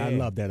activist, and I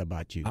love that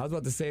about you. I was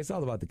about to say, it's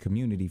all about the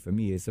community for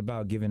me. It's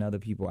about giving other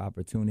people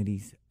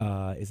opportunities.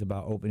 It's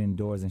about opening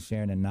doors and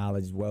sharing the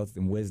knowledge, wealth,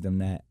 and wisdom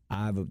that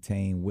I've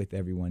obtained with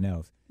everyone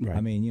else. Right.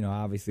 I mean,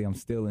 obviously I'm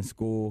still in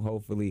school.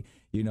 Hopefully,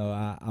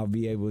 I'll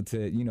be able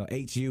to,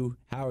 HU,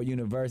 Howard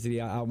University,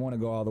 I want to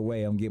go all the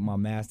way. I'm getting my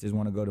master's,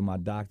 want to go to my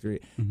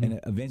doctorate, and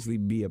eventually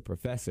be a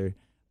professor.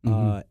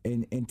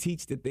 And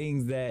teach the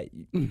things that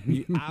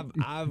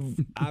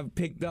I've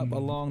picked up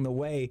along the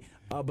way,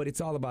 but it's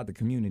all about the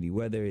community.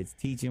 Whether it's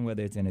teaching,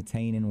 whether it's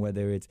entertaining,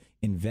 whether it's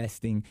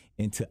investing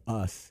into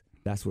us,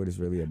 that's what it's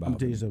really about. I'm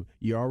telling you something.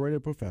 You're already a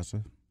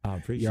professor. I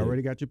appreciate it. You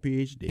already got your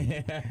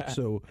PhD,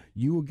 so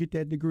you will get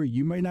that degree.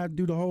 You may not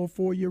do the whole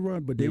 4-year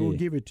run, but they will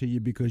give it to you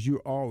because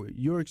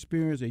your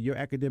experience and your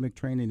academic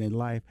training in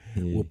life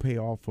will pay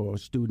off for a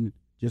student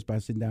just by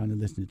sitting down and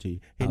listening to you.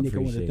 Hey, Nick, I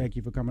want to thank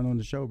you for coming on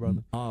the show,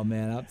 brother. Oh,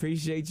 man, I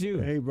appreciate you.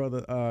 Hey,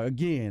 brother,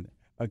 again,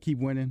 keep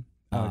winning.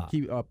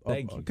 Keep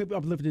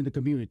uplifting the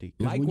community.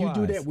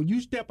 Likewise. When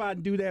you step out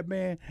and do that,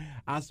 man,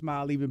 I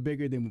smile even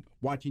bigger than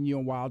watching you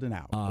on Wild and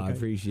Out. Okay? I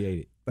appreciate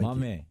it. Thank My you.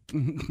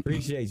 man.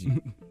 Appreciate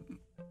you.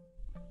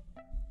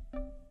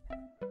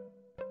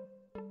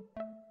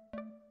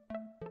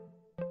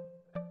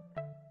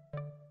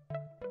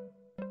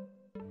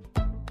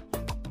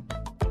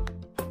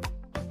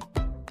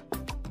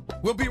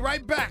 We'll be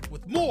right back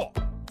with more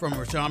from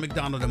Rushion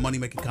McDonald and Money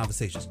Making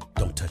Conversations.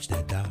 Don't touch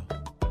that dial.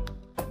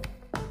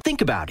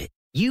 Think about it.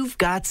 You've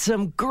got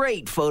some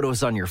great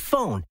photos on your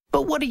phone,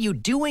 but what are you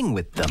doing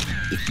with them?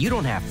 If you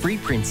don't have Free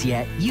Prints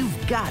yet, you've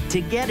got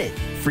to get it.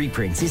 Free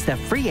Prints is the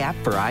free app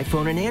for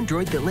iPhone and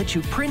Android that lets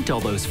you print all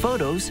those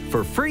photos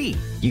for free.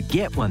 You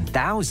get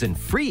 1,000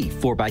 free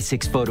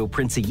 4x6 photo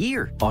prints a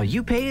year. All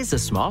you pay is a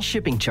small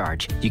shipping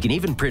charge. You can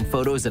even print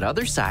photos at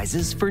other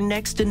sizes for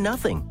next to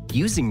nothing.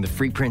 Using the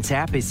Free Prints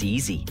app is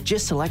easy.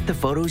 Just select the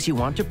photos you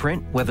want to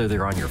print, whether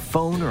they're on your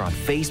phone or on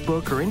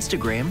Facebook or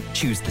Instagram.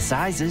 Choose the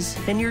sizes,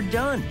 and you're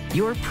done.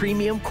 Your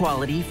premium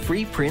quality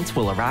Free Prints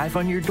will arrive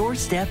on your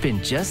doorstep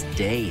in just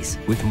days.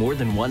 With more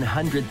than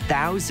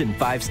 100,000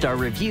 5-star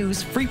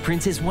reviews, Free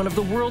Prints is one of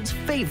the world's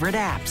favorite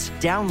apps.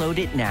 Download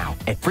it now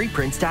at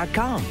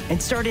freeprints.com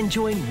and start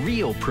enjoying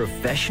real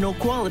professional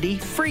quality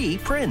free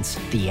prints.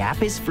 The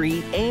app is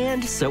free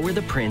and so are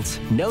the prints.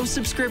 No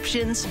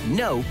subscriptions,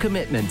 no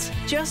commitments,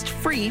 just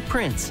free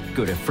prints.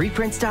 Go to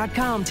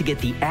freeprints.com to get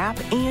the app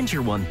and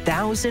your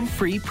 1,000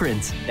 free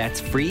prints. That's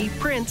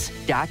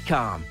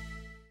freeprints.com.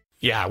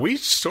 Yeah, we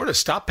sort of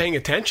stopped paying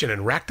attention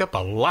and racked up a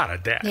lot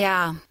of debt.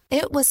 Yeah,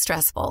 it was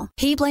stressful.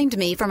 He blamed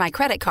me for my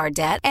credit card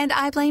debt, and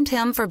I blamed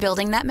him for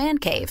building that man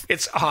cave.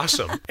 It's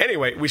awesome.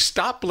 Anyway, we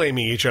stopped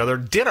blaming each other,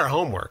 did our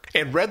homework,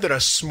 and read that a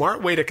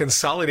smart way to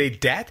consolidate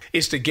debt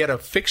is to get a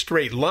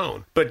fixed-rate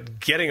loan. But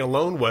getting a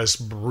loan was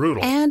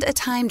brutal. And a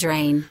time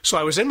drain. So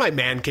I was in my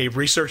man cave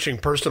researching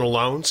personal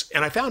loans,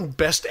 and I found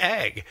Best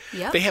Egg.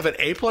 Yep. They have an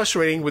A+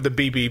 rating with the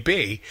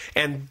BBB,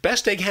 and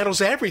Best Egg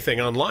handles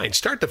everything online,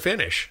 start to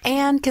finish.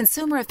 And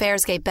Consumer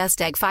Affairs gave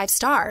Best Egg 5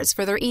 stars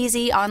for their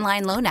easy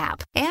online loan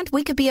app. And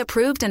we could be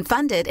approved and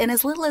funded in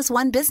as little as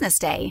 1 business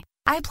day.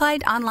 I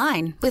applied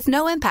online with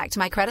no impact to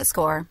my credit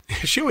score.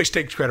 She always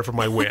takes credit for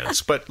my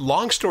wins, but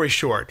long story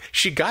short,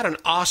 she got an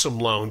awesome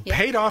loan,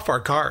 paid off our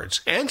cards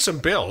and some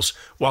bills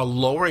while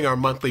lowering our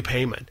monthly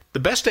payment.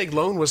 The Best Egg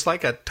loan was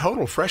like a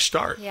total fresh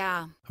start.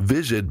 Yeah.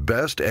 Visit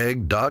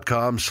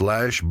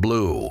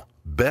bestegg.com/blue.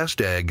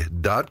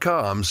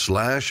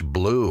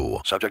 bestegg.com/blue.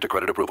 Subject to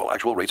credit approval.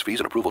 Actual rates, fees,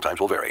 and approval times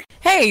will vary.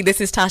 Hey,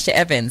 this is Tasha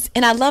Evans,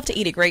 and I love to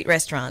eat at great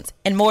restaurants.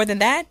 And more than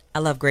that, I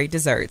love great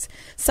desserts.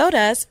 So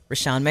does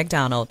Rashawn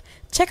McDonald.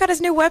 Check out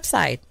his new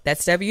website.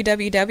 That's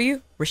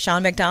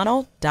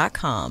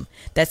www.RashawnMcDonald.com.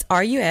 That's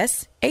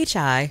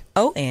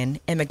RUSHION,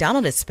 and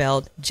McDonald is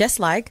spelled just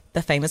like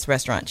the famous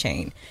restaurant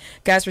chain.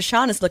 Guys,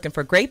 Rashawn is looking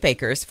for great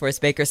bakers for his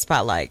Baker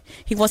Spotlight.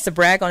 He wants to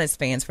brag on his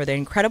fans for their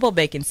incredible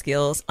baking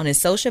skills on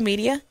his social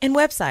media and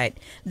website.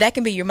 That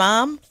can be your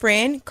mom,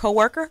 friend,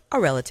 coworker,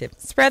 or relative.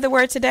 Spread the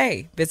word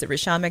today. Visit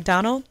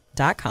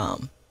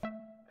RashawnMcDonald.com.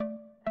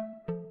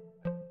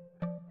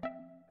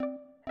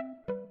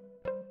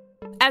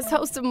 As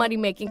host of Money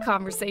Making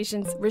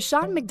Conversations,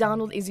 Rashawn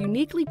McDonald is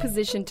uniquely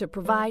positioned to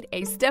provide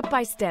a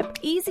step-by-step,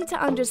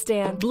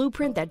 easy-to-understand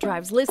blueprint that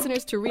drives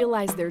listeners to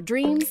realize their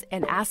dreams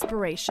and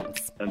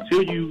aspirations.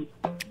 Until you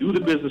do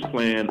the business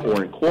plan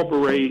or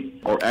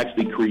incorporate or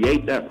actually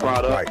create that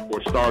product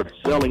or start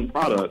selling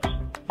products,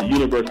 the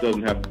universe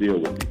doesn't have to deal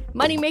with it.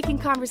 Money Making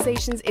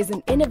Conversations is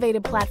an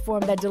innovative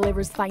platform that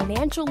delivers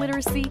financial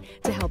literacy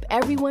to help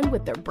everyone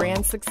with their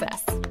brand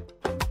success.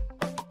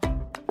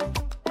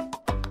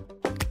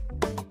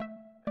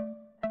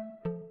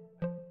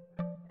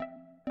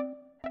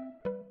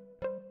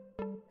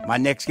 My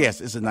next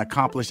guest is an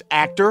accomplished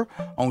actor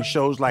on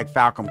shows like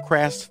Falcon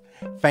Crest,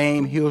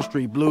 Fame, Hill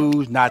Street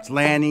Blues, Knots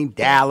Landing,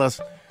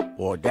 Dallas.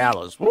 Boy,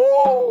 Dallas.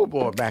 Woo,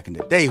 boy, back in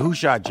the day. Who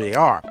Shot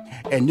JR?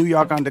 And New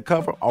York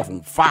Undercover off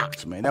on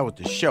Fox, man. That was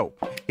the show.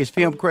 His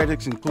film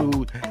credits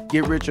include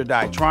Get Rich or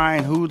Die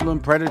Trying, Hoodlum,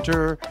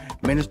 Predator,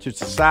 Menace to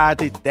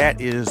Society. That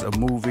is a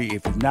movie.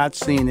 If you've not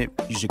seen it,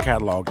 you should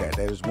catalog that.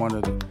 That is one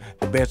of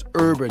the best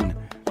urban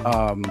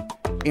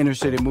inner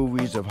city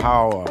movies of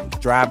how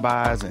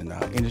drive-bys and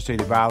inner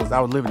city violence. I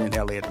was living in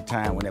L.A. at the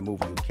time when that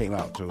movie came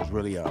out, so it was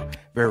really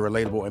very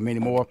relatable and many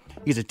more.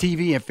 He's a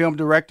TV and film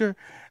director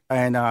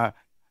and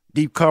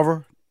Deep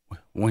Cover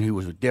when he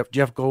was with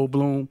Jeff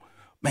Goldblum.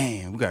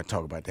 Man, we got to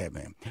talk about that,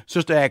 man.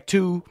 Sister Act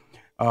 2,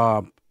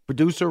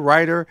 producer,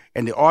 writer,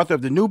 and the author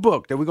of the new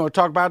book that we're going to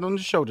talk about on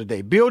the show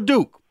today. Bill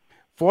Duke,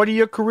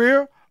 40-year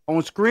career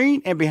on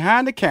screen and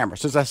behind the camera.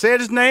 Since I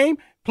said his name,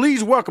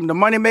 please welcome to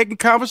Money Making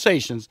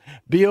Conversations,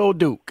 Bill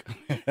Duke.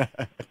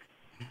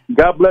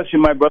 God bless you,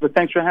 my brother.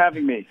 Thanks for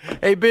having me.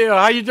 Hey, Bill,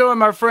 how you doing,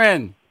 my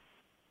friend?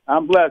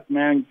 I'm blessed,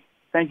 man.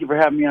 Thank you for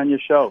having me on your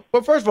show.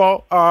 Well, first of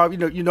all, I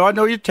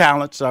know your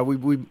talents.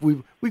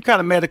 We've kind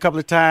of met a couple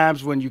of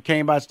times when you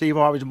came by Steve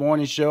Harvey's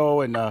morning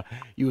show, and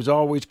you was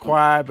always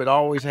quiet, but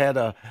always had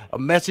a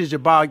message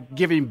about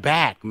giving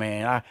back,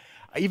 man.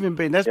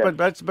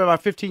 That's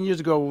about 15 years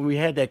ago when we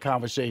had that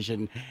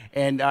conversation,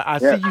 and I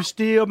see you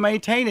still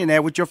maintaining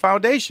that with your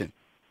foundation.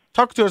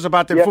 Talk to us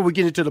about that before we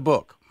get into the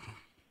book.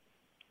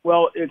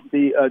 Well, it's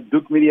the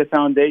Duke Media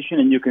Foundation,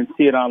 and you can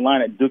see it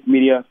online at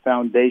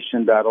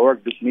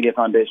dukemediafoundation.org,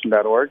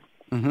 dukemediafoundation.org.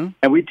 Mm-hmm.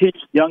 And we teach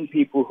young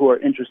people who are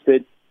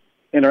interested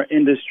in our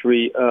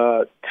industry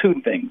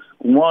two things.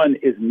 One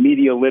is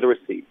media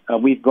literacy.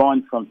 We've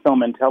gone from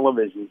film and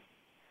television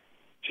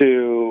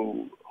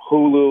to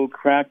Hulu,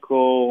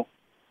 Crackle,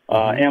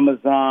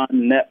 Amazon,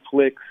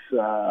 Netflix,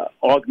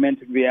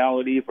 augmented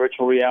reality,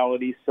 virtual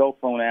reality, cell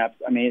phone apps.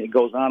 I mean, it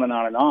goes on and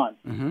on and on.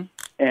 Mm-hmm.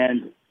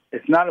 And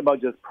it's not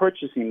about just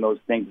purchasing those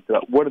things. It's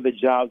about what are the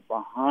jobs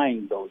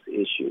behind those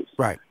issues.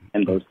 Right.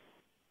 And the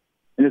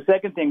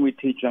second thing we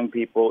teach young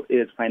people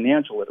is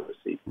financial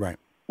literacy. Right.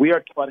 We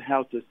are taught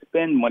how to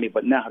spend money,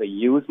 but not how to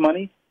use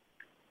money.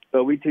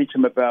 So we teach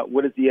them about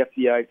what is the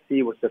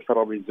FDIC, what's the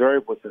Federal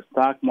Reserve, what's the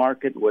stock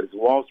market, what is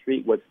Wall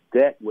Street, what's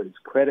debt, what is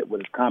credit, what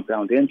is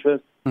compound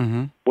interest,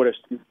 what are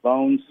student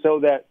loans,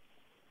 so that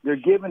they're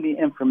given the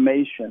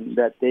information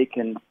that they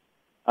can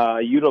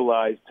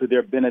utilize to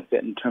their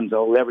benefit in terms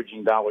of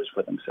leveraging dollars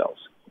for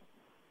themselves.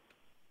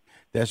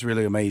 That's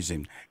really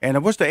amazing.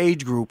 And what's the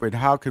age group, and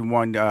how can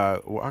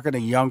a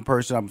young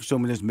person, I'm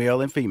assuming it's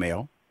male and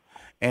female,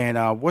 and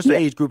what's the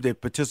age group that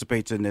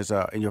participates in this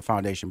in your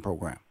foundation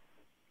program?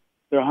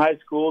 They're high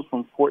schools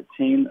from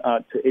 14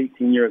 to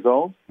 18 years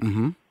old,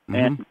 and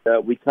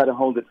we try to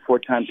hold it 4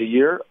 times a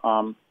year.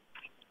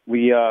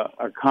 We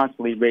are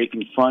constantly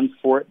raising funds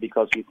for it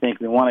because we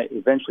think we want to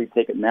eventually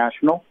take it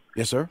national.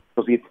 Yes, sir.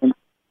 Because we think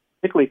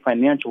particularly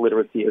financial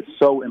literacy is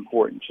so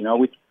important. You know,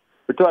 we're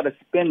taught to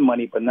spend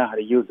money but not how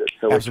to use it.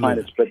 So we're trying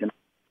to spread them.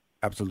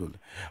 Absolutely.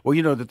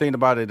 Well, the thing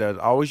about it,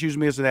 always use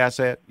me as an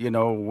asset,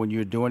 when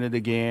you're doing it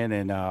again.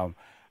 And,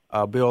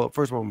 Bill,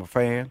 first of all, I'm a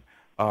fan.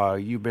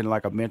 You've been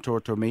like a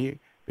mentor to me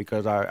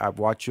because I've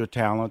watched your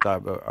talent.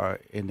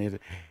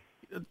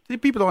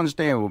 People don't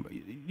understand.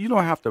 You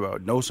don't have to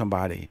know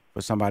somebody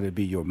for somebody to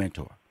be your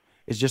mentor.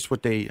 It's just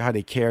how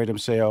they carry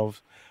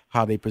themselves,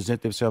 how they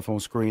present themselves on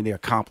screen, their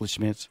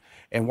accomplishments,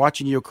 and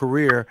watching your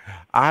career.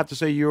 I have to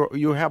say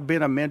you have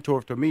been a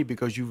mentor to me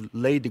because you've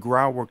laid the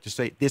groundwork to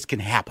say this can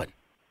happen.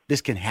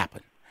 This can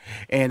happen.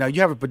 And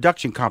you have a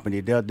production company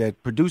that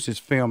produces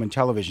film and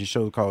television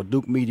shows called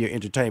Duke Media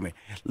Entertainment.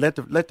 Let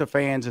the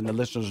fans and the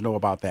listeners know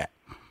about that.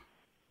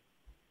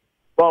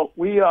 Well,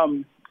 we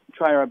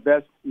try our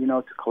best,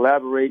 to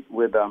collaborate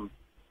with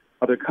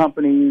other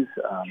companies,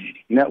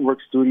 network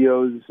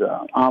studios,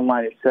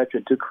 online,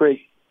 etc., to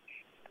create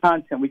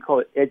content. We call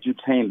it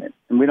edutainment,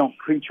 and we don't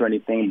preach or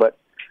anything, but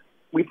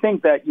we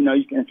think that you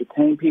can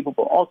entertain people,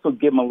 but also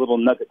give them a little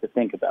nugget to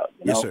think about.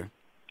 Yes, sir.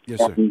 Yes,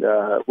 sir. And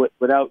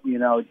without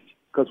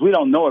because we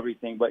don't know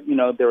everything, but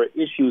there are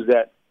issues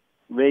that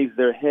raise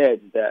their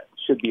heads that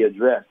should be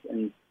addressed,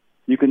 and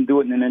you can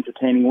do it in an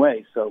entertaining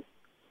way. So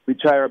we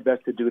try our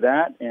best to do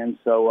that, and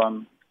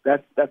so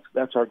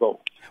that's our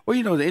goal.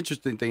 Well, the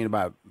interesting thing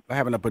about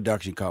having a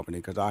production company,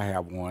 because I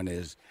have one,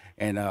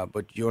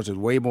 but yours is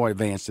way more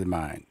advanced than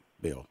mine,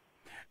 Bill,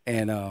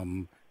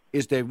 and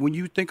is that when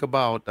you think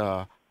about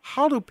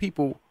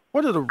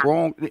what are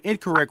the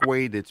incorrect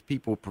way that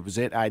people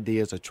present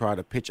ideas or try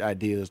to pitch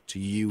ideas to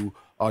you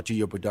or to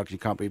your production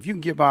company? If you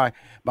can give my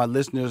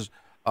listeners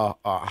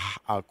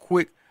a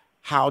quick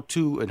how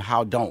to and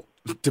how don't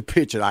to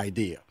pitch an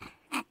idea.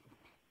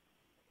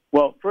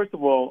 Well, first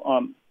of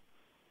all,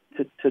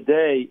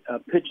 today,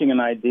 pitching an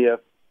idea,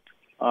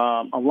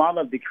 a lot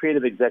of the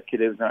creative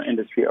executives in our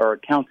industry are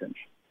accountants.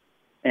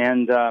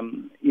 And,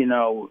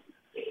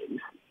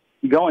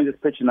 you go and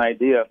just pitch an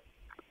idea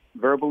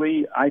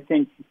verbally. I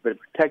think you better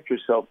protect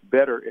yourself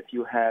better if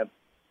you have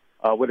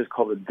what is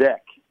called a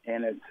deck,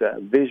 and it's a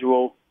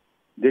visual,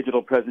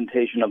 digital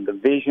presentation of the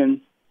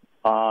vision.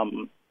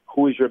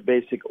 Who is your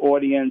basic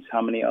audience?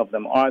 How many of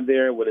them are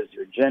there? What is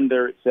your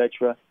gender,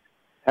 etc.?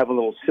 Have a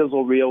little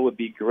sizzle reel would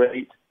be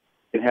great.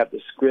 You can have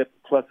the script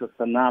plus a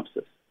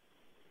synopsis.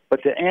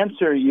 But to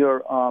answer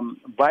your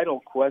vital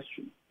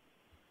question,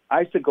 I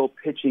used to go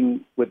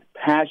pitching with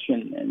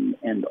passion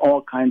and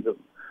all kinds of,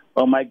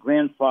 my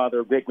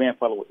great-grandfather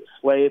was a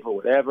slave or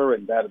whatever,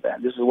 and that.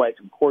 This is why it's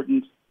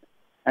important.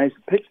 And I used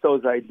to pitch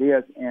those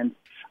ideas, and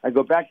I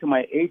go back to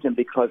my agent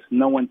because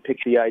no one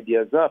picked the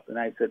ideas up. And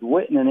I said,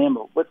 what in the name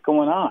of what's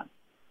going on?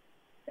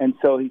 And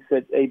so he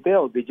said, hey,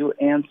 Bill, did you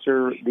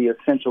answer the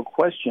essential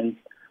question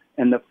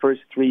in the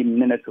first 3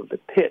 minutes of the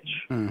pitch?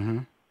 Mm-hmm.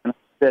 And I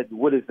said,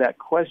 what is that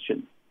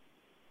question?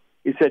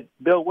 He said,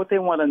 Bill, what they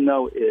want to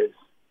know is,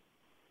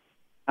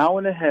 how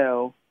in the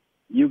hell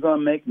you going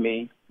to make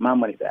me my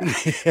money back?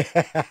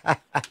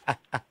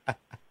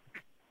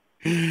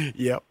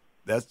 Yep,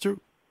 that's true.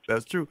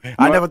 That's true.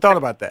 I never thought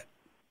about that.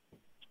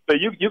 So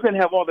you can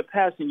have all the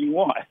passion you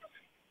want.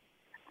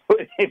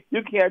 But if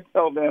you can't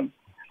tell them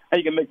how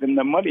you can make them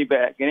the money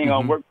back, it ain't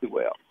going to work too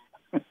well.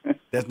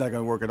 That's not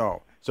going to work at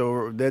all.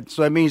 So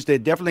that means they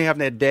definitely have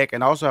that deck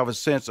and also have a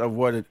sense of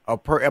what a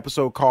per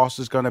episode cost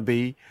is going to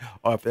be.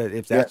 Or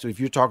if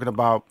you're talking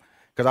about,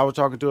 because I was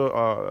talking to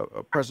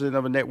a president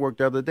of a network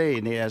the other day,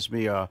 and they asked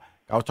me, I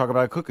was talking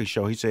about a cooking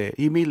show. He said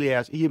he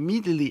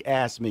immediately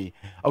asked me,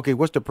 okay,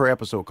 what's the per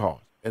episode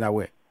cost? And I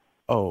went,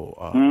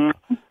 let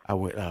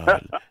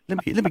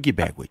me get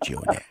back with you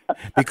on that,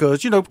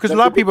 because a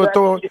lot of people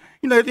throw,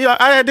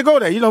 I had to go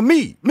there.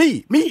 Me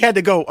had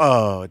to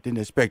go. Didn't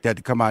expect that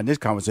to come out in this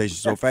conversation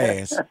so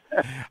fast.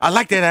 I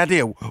like that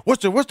idea.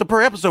 What's the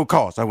per episode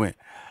cost? I went,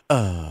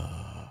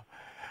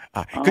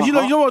 because you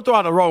don't want to throw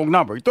out the wrong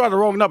number. You throw out the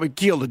wrong number and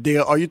kill the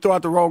deal, or you throw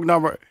out the wrong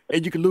number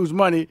and you can lose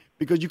money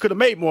because you could have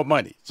made more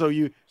money. So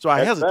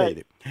I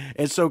hesitated. Right.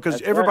 And so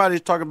because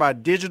everybody's talking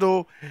about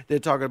digital, they're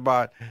talking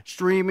about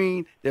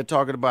streaming, they're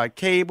talking about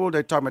cable,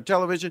 they're talking about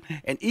television,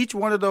 and each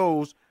one of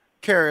those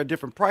carry a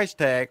different price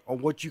tag on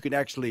what you can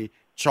actually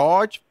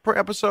charge per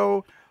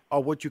episode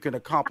or what you can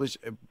accomplish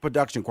in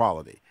production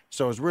quality.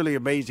 So it's really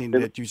amazing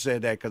that you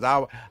said that, because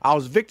I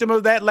was victim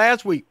of that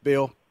last week,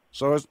 Bill.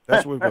 So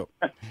that's what we go.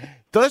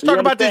 So let's talk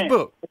about this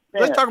book.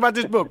 Let's talk about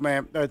this book,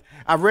 man.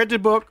 I've read the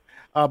book,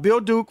 Bill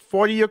Duke,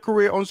 40-Year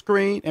Career on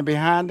Screen and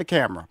Behind the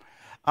Camera.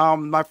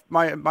 My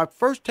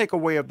first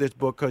takeaway of this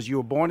book, because you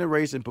were born and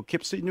raised in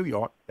Poughkeepsie, New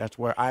York. That's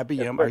where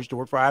IBM, I used to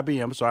work for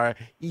IBM, so I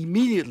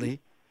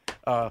immediately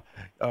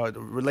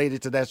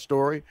related to that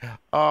story.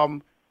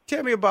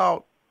 Tell me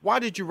about, why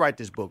did you write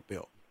this book,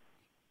 Bill?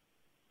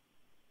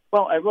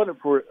 Well, I wrote it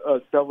for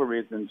several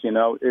reasons.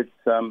 It's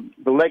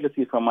the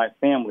legacy from my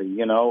family.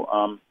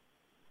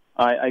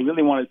 I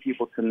really wanted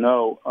people to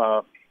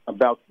know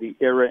about the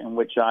era in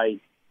which I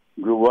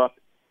grew up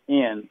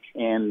in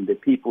and the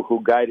people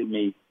who guided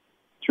me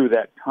through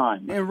that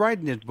time. And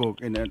writing this book,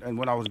 and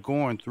when I was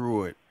going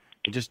through it,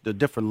 just the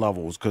different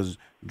levels, because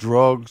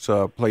drugs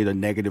played a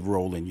negative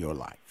role in your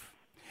life,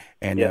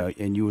 and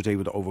you was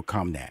able to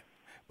overcome that.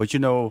 But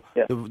the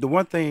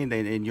one thing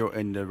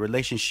in the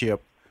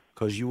relationship,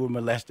 because you were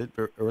molested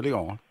early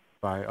on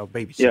by a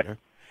babysitter,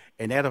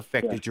 and that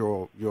affected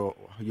your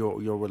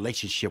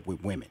relationship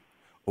with women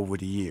over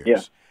the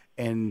years.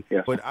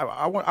 But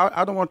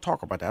I don't want to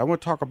talk about that. I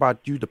want to talk about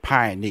you, the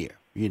pioneer.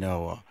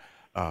 The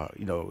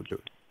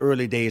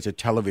early days of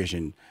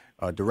television,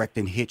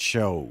 directing hit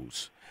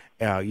shows,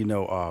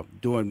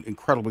 doing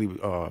incredibly,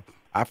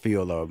 I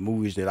feel,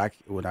 movies that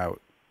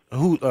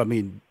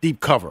Deep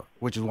Cover,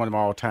 which is one of my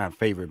all-time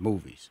favorite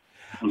movies.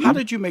 Mm-hmm. How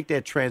did you make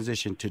that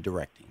transition to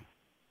directing?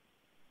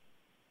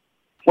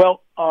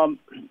 Well,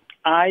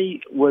 I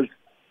was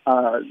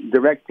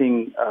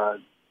directing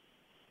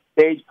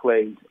stage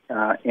plays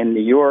in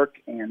New York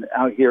and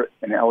out here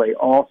in L.A.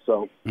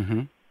 also.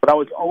 Mm-hmm. But I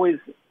was always,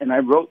 and I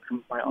wrote some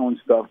of my own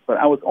stuff, but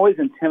I was always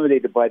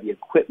intimidated by the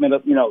equipment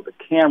of, the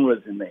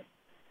cameras and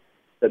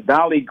the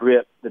dolly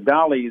grip, the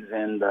dollies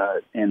and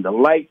the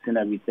lights and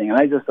everything. And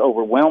I just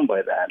overwhelmed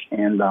by that.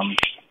 And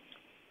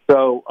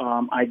so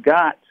I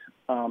got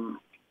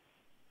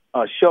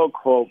a show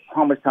called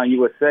Palmerstown,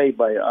 USA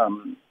by,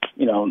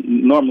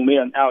 Norman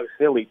Lear and Alex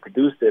Haley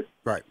produced it.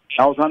 Right.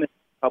 I was on it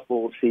a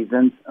couple of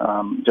seasons,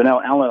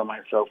 Janelle Allen and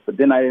myself, but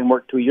then I didn't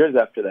work 2 years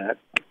after that.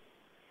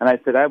 And I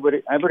said, I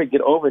better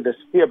get over this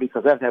fear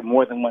because I have to have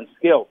more than one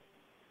skill.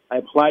 I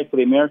applied for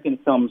the American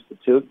Film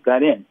Institute,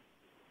 got in.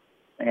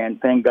 And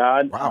thank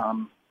God.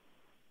 Wow.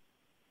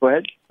 Go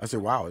ahead. I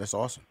said, wow, that's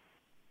awesome.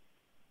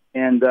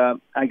 And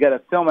I got a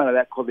film out of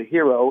that called The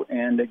Hero,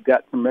 and it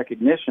got some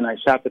recognition. I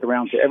shopped it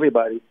around to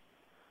everybody.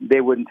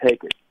 They wouldn't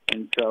take it.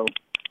 And so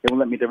they wouldn't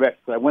let me direct.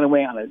 So I went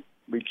away on a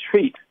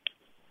retreat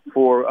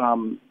for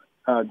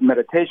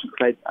meditation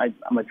because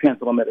I'm a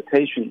transcendental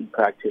meditation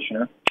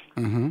practitioner.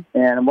 Mm-hmm.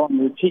 And while on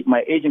the retreat,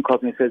 my agent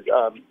calls me and says,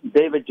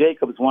 David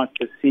Jacobs wants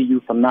to see you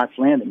from Knots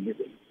Landing. He's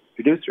a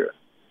producer.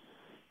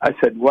 I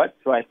said, what?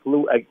 So I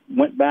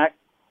went back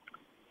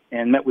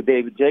and met with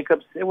David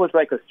Jacobs. It was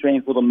like a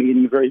strange little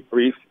meeting, very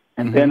brief.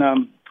 And then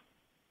told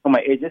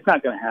my agent, it's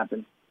not going to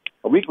happen.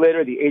 A week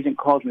later, the agent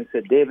calls me and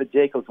said, David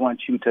Jacobs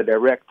wants you to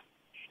direct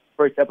the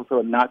first episode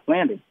of Knots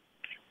Landing.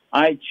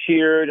 I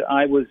cheered.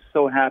 I was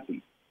so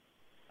happy.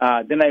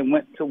 Then I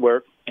went to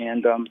work,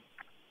 and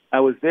I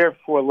was there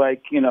for,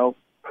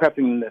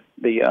 prepping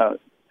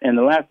and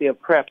the last day of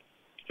prep,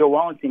 Joe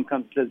Wallenstein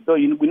comes and says, Bill,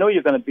 we know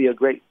you're going to be a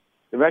great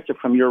director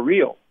from your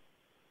reel.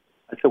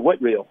 I said,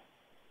 what reel?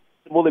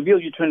 Well, the reel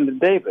you turned into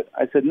David.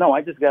 I said, no,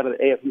 I just got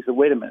it at AF. He said,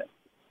 wait a minute.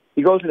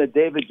 He goes into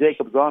David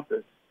Jacobs'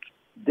 office.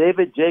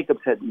 David Jacobs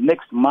had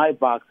mixed my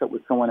box up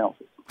with someone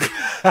else's.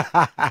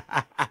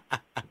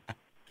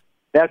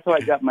 That's how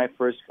I got my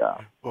first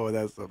job. Oh,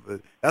 that's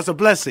a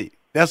blessing.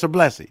 That's a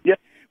blessing. Yeah.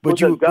 But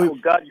God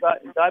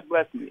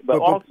bless me. But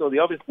also, the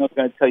other thing I was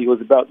going to tell you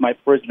was about my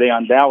first day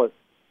on Dallas.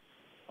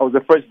 I was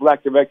the first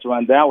black director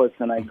on Dallas,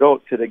 and I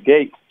go to the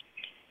gate,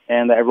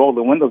 and I roll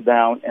the window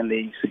down, and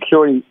the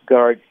security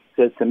guard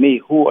says to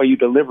me, who are you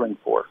delivering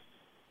for?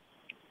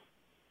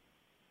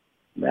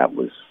 That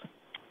was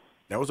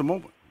a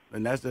moment.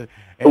 And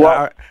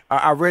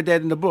I read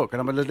that in the book, and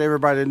I'm going to let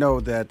everybody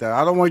know that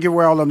I don't want to give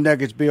away all them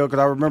nuggets, Bill, because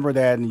I remember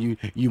that, and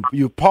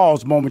you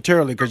paused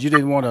momentarily because you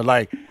didn't want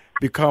to,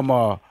 become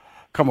a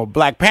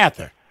Black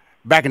Panther.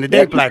 Back in the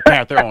day, Black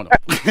Panther on them.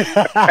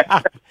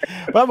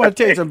 But I'm going to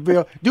tell you something,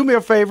 Bill. Do me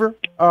a favor.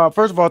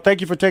 First of all,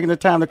 thank you for taking the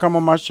time to come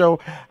on my show.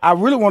 I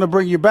really want to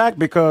bring you back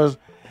because,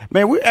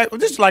 man,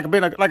 this is like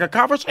a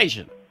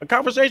conversation. A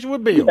conversation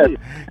with Bill.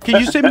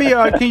 Can you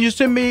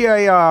send me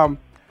a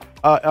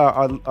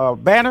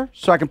banner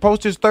so I can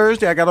post this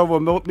Thursday? I got over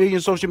 1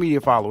 million social media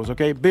followers,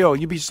 okay? Bill,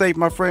 you be safe,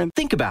 my friend.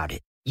 Think about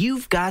it.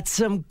 You've got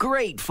some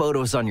great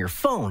photos on your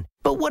phone,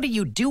 but what are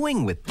you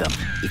doing with them?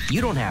 If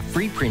you don't have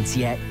Free Prints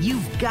yet,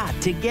 you've got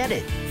to get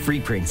it. Free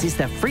Prints is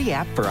the free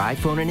app for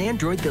iPhone and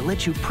Android that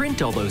lets you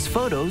print all those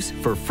photos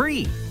for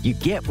free. You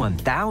get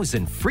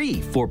 1,000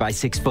 free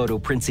 4x6 photo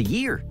prints a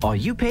year. All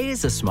you pay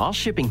is a small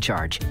shipping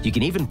charge. You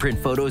can even print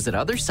photos at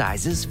other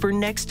sizes for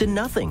next to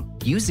nothing.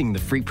 Using the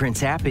Free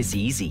Prints app is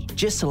easy.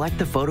 Just select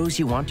the photos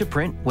you want to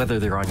print, whether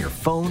they're on your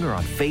phone or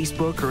on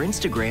Facebook or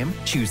Instagram.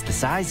 Choose the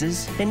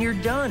sizes, and you're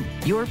done.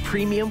 Your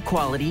premium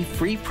quality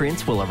Free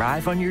Prints will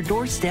arrive on your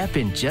doorstep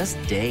in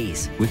just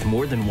days. With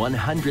more than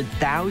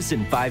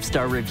 100,000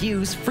 5-star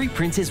reviews, Free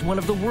Prints is one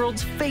of the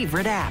world's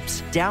favorite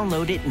apps.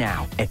 Download it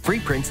now at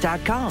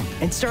freeprints.com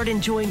and start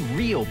enjoying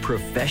real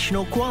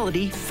professional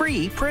quality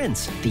free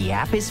prints. The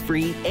app is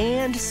free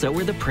and so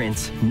are the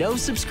prints. No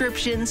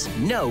subscriptions,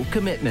 no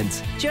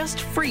commitments,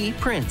 just free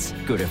prints.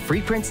 Go to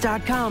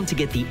freeprints.com to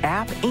get the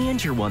app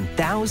and your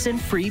 1,000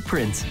 free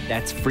prints.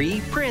 That's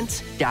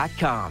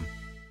freeprints.com.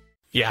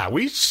 Yeah,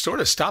 we sort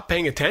of stopped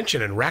paying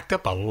attention and racked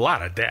up a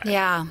lot of debt.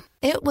 Yeah,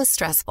 it was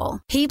stressful.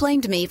 He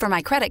blamed me for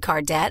my credit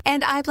card debt,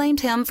 and I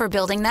blamed him for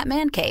building that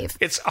man cave.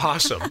 It's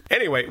awesome.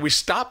 Anyway, we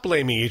stopped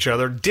blaming each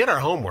other, did our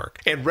homework,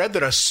 and read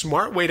that a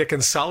smart way to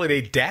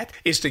consolidate debt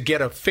is to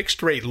get a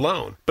fixed-rate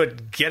loan.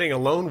 But getting a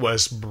loan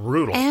was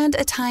brutal. And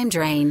a time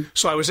drain.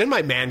 So I was in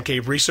my man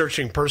cave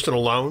researching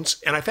personal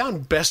loans, and I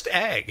found Best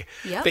Egg.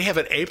 Yep. They have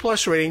an A+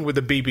 rating with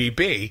the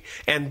BBB,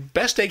 and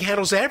Best Egg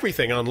handles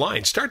everything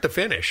online, start to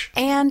finish.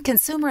 And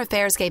Consumer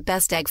Affairs gave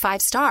Best Egg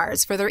 5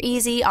 stars for their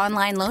easy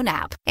online loan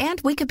app. And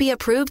we could be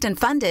approved and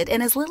funded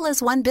in as little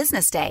as 1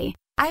 business day.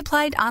 I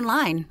applied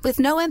online with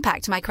no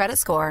impact to my credit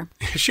score.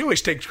 She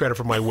always takes credit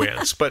for my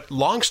wins, but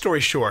long story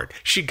short,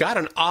 she got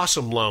an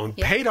awesome loan,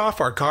 paid off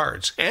our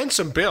cards and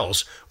some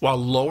bills while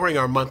lowering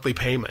our monthly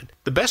payment.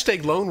 The Best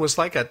Egg loan was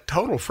like a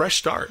total fresh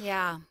start.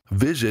 Yeah.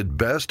 Visit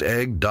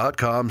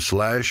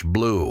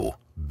bestegg.com/blue.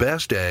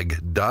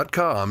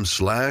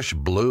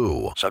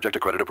 bestegg.com/blue. Subject to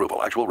credit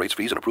approval. Actual rates,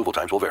 fees, and approval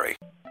times will vary.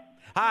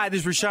 Hi,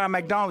 this is Rushion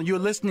McDonald. You're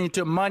listening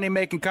to Money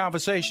Making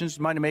Conversations.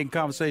 Money Making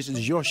Conversations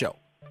is your show.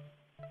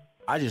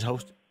 I just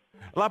host it.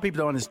 A lot of people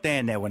don't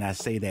understand that when I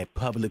say that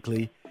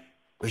publicly.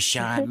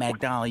 Rushion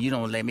McDonald, you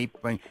don't let me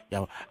bring,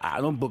 I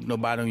don't book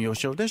nobody on your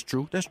show. That's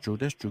true,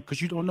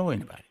 because you don't know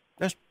anybody.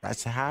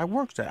 That's how it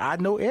works. I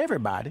know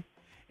everybody,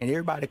 and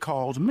everybody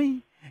calls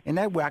me, and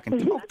that way I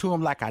can talk to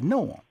them like I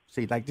know them.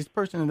 See, like this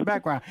person in the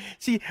background.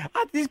 See,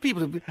 these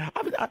people,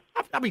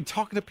 I be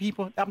talking to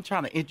people. I'm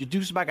trying to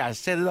introduce them. I got to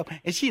set it up,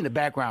 and she in the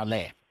background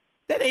laughing.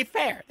 That ain't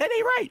fair. That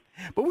ain't right.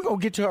 But we're going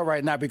to get to her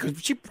right now because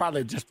she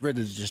probably just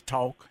ready to just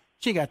talk.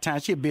 She ain't got time.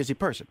 She a busy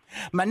person.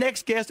 My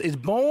next guest is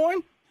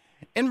born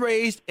and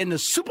raised in the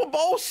Super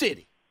Bowl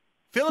city,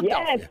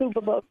 Philadelphia. Yes,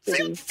 Super Bowl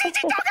city.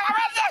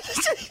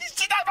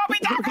 She's not going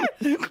to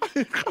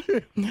be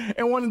talking.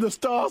 And one of the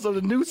stars of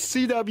the new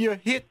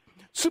CW hit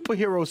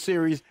superhero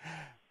series,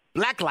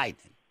 Black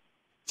Lightning.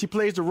 She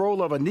plays the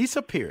role of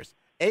Anissa Pierce,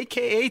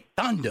 a.k.a.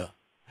 Thunder,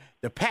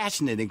 the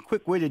passionate and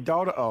quick-witted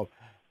daughter of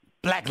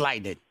Black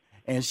Lightning.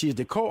 And she is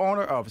the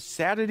co-owner of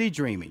Saturday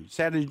Dreaming.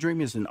 Saturday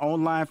Dreaming is an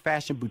online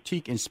fashion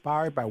boutique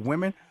inspired by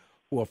women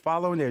who are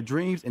following their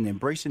dreams and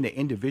embracing their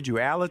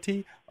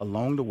individuality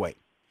along the way.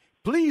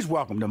 Please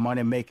welcome to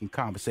Money Making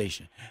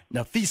Conversation,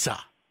 Nafisa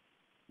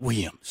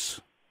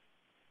Williams.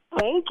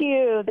 Thank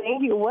you.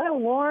 What a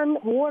warm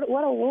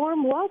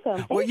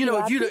welcome. Well,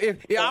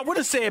 if I would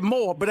have said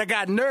more, but I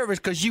got nervous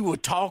because you were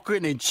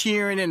talking and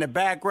cheering in the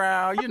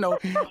background. There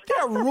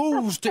are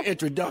rules to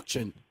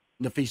introduction,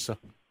 Nafisa.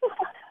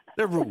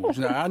 There are rules.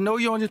 Now, I know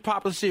you're on this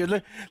popular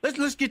series.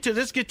 Let's get to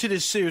this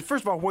series.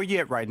 First of all, where you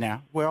at right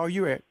now? Where are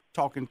you at?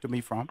 Talking to me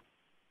from?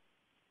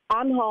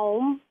 I'm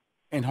home.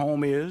 And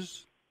home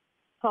is?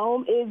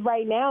 Home is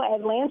right now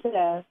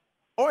Atlanta.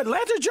 Oh,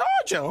 Atlanta,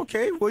 Georgia.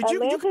 Okay. Well,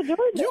 Georgia.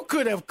 You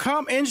could have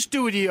come in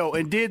studio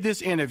and did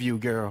this interview,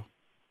 girl.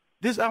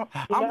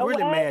 I'm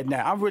really mad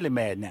now. I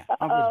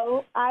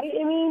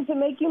didn't mean to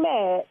make you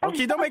mad.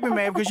 Okay, don't make me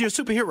mad because you're a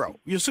superhero.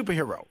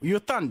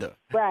 You're Thunder.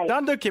 Right.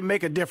 Thunder can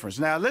make a difference.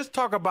 Now, let's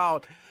talk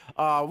about,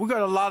 we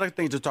got a lot of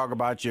things to talk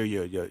about. Your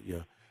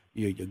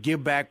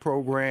give back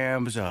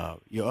programs,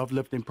 your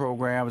uplifting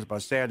programs,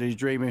 about Saturday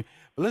Dreaming.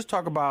 But let's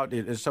talk about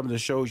some of the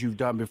shows you've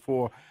done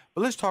before.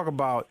 But let's talk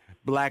about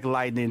Black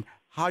Lightning,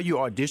 how you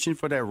auditioned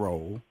for that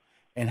role,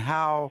 and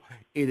how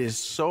it is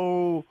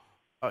so,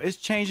 it's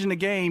changing the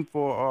game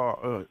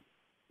for,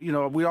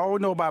 we all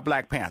know about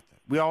Black Panther.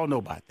 We all know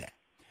about that.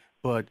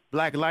 But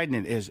Black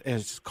Lightning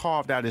has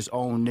carved out its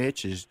own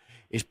niche, is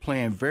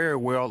playing very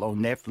well on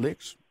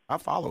Netflix. I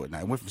follow it now.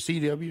 I went from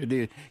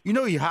CW.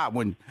 You're hot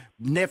when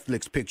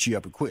Netflix picks you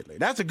up quickly.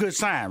 That's a good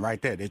sign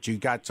right there that you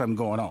got something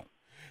going on.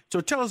 So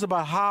tell us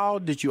about how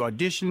did you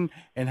audition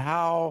and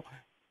how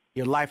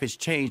your life has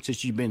changed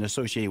since you've been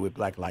associated with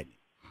Black Lightning.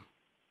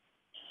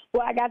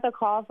 Well, I got the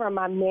call from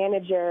my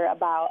manager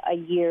about a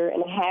year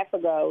and a half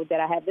ago that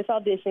I had this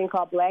audition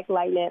called Black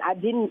Lightning. I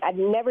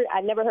never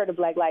heard of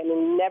Black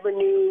Lightning, never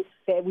knew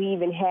that we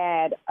even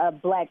had a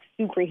Black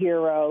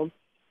superhero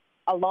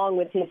along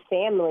with his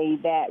family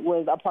that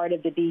was a part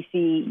of the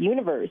DC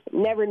universe.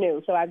 Never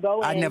knew. So I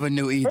go in. I never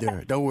knew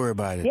either. Don't worry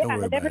about it. Yeah,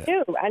 I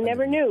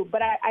never knew.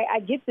 But I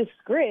get the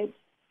script,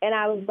 and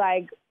I was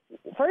like,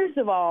 first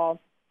of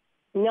all,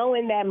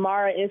 knowing that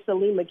Mara and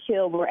Salim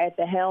Akil were at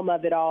the helm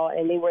of it all,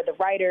 and they were the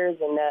writers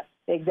and the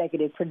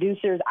executive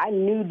producers, I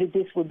knew that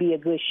this would be a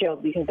good show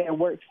because their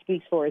work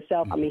speaks for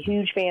itself. I'm a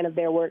huge fan of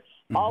their work.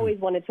 Always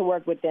wanted to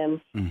work with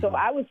them. So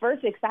I was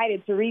first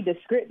excited to read the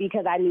script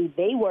because I knew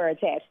they were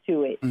attached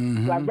to it.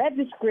 So I read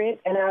the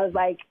script, and I was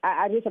like,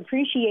 I just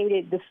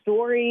appreciated the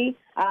story.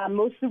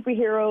 Most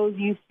superheroes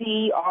you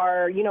see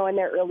are, in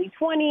their early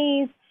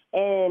 20s,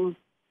 and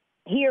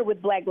here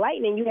with Black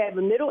Lightning, you have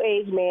a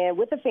middle-aged man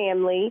with a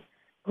family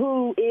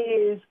who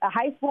is a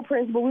high school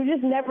principal. We've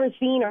just never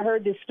seen or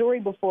heard this story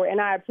before,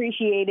 and I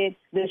appreciated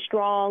the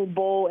strong,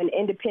 bold, and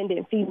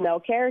independent female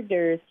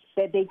characters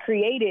that they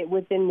created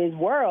within this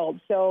world.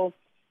 So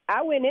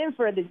I went in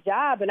for the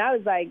job, and I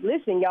was like,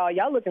 listen,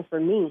 y'all looking for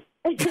me.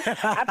 I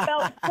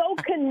felt so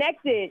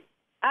connected.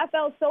 I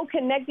felt so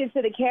connected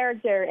to the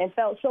character and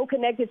felt so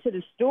connected to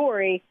the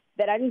story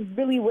that I just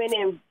really went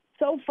in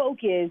so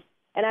focused,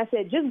 and I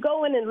said, just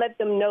go in and let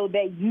them know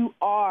that you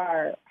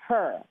are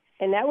her.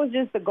 And that was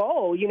just the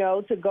goal,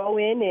 to go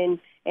in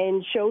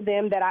and show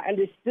them that I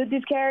understood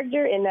this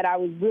character and that I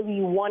was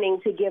really wanting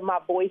to give my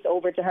voice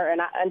over to her.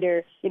 And I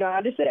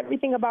understood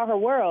everything about her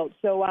world.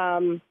 So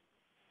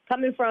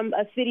coming from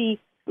a city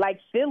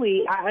like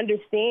Philly, I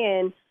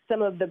understand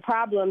some of the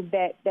problems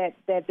that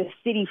the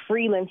city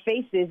Freeland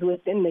faces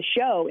within the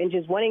show, and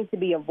just wanting to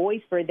be a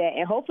voice for that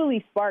and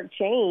hopefully spark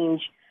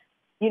change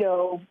you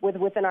know,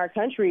 within our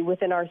country,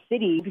 within our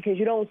city, because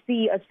you don't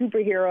see a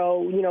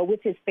superhero, you know,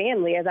 with his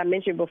family. As I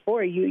mentioned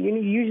before, you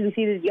usually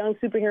see this young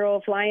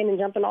superhero flying and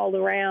jumping all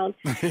around,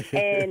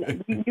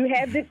 and you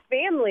have this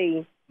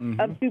family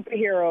of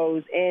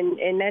superheroes,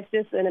 and that's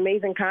just an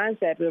amazing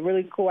concept, a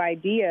really cool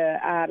idea.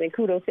 And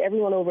kudos to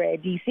everyone over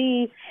at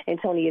DC and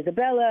Tony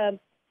Isabella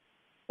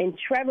and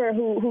Trevor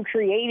who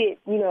created,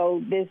 you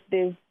know, this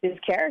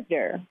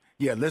character.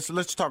 Yeah,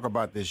 let's talk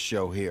about this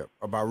show here,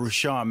 about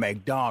Rushion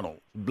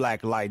McDonald's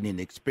Black Lightning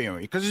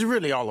Experience, because it's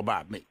really all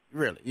about me.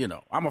 Really, you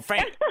know, I'm a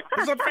fan.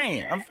 I'm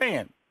a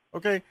fan.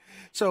 Okay,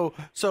 so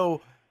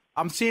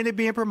I'm seeing it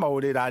being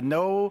promoted. I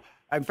know.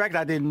 In fact,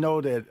 I didn't know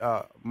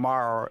that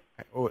Mara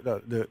or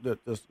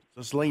the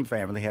Salim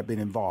family had been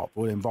involved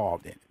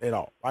in it at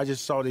all. I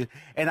just saw this,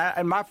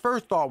 and my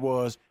first thought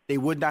was they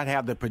would not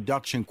have the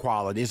production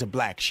quality. It's a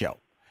black show.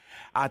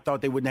 I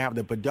thought they wouldn't have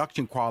the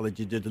production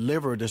quality to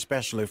deliver the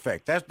special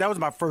effects. That was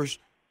my first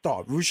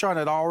thought. Rushion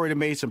had already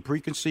made some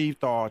preconceived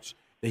thoughts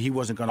that he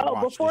wasn't going to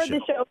watch before the show.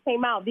 the show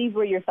came out, these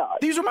were your thoughts?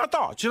 These were my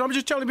thoughts. You know, I'm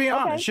just telling you, being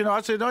honest. You know,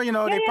 I said, no, you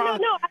know, I love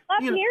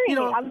hearing it.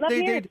 I love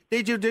hearing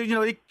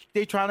it.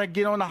 They trying to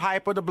get on the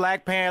hype of the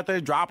Black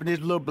Panther, dropping this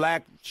little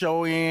black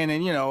show in,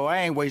 and, you know,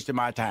 I ain't wasting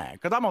my time.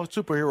 Because I'm a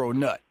superhero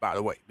nut, by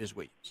the way, Ms.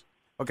 Williams.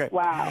 Okay?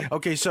 Wow.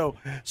 Okay, so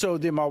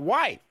then my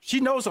wife, she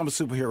knows I'm a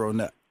superhero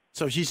nut.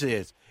 So she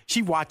says,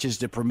 she watches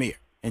the premiere,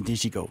 and then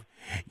she goes,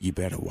 you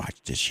better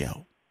watch the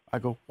show. I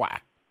go, why?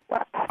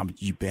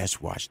 You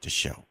best watch the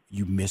show.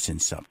 You missing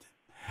something.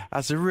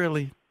 I said,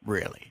 really?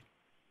 Really?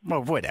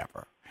 Well,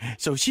 whatever.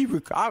 So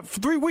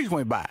 3 weeks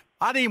went by.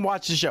 I didn't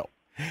watch the show.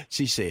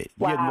 She said,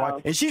 you hadn't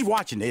watched, and she's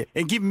watching it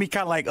and giving me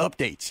kind of like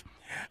updates.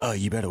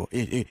 You better,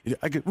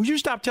 will you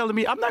stop telling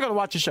me? I'm not going to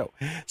watch the show.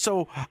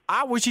 So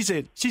she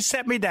said, she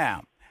set me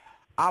down.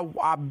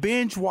 I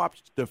binge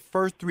watched the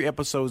first 3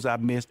 episodes I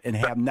missed and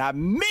have not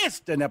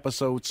missed an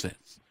episode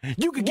since.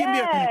 You could give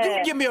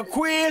me a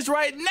quiz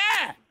right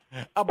now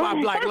about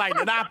Black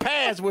Lightning, and I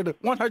pass with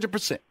it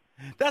 100%.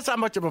 That's how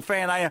much of a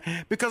fan I am.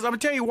 Because I'm going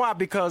to tell you why.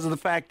 Because of the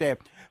fact that,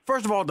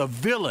 first of all, the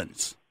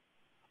villains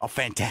are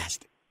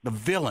fantastic. The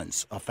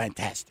villains are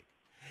fantastic.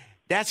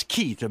 That's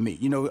key to me.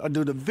 You know,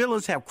 do the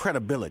villains have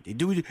credibility?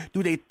 Do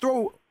they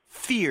throw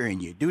fear in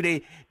you? Do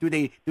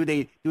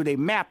they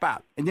map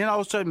out? And then all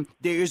of a sudden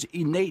there is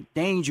innate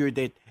danger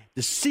that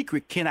the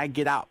secret cannot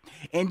get out.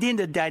 And then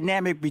the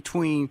dynamic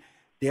between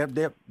their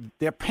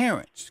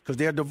parents, because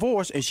they're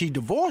divorced, and she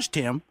divorced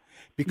him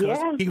because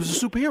he was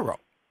a superhero.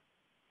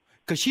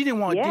 Because she didn't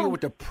want to deal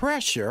with the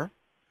pressure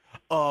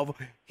of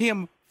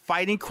him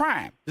fighting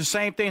crime. The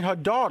same thing her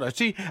daughter.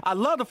 See, I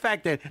love the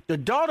fact that the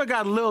daughter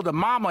got a little the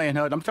mama in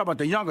her. I'm talking about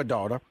the younger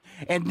daughter.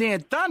 And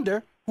then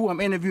Thunder, who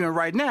I'm interviewing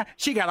right now,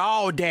 she got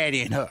all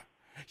daddy in her.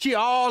 She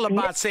all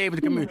about saving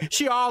the community.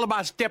 She all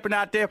about stepping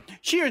out there.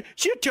 She'll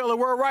tell the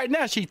world right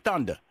now she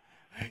Thunder.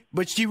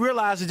 But she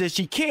realizes that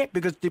she can't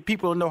because the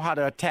people know how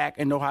to attack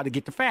and know how to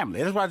get the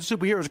family. That's why the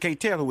superheroes can't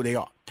tell who they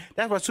are.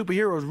 That's why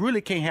superheroes really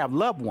can't have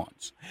loved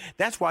ones.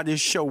 That's why this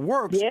show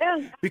works.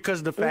 Because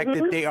of the fact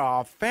that they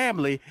are a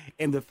family,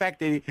 and the fact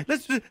that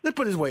let's put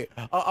it this way,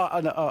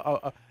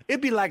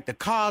 it'd be like the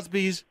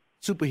Cosby's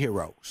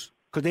superheroes,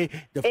 because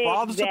the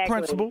father's a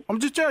principal. I'm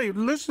just telling you,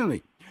 listen to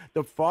me.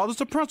 The father's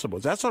a principal.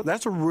 That's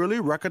a really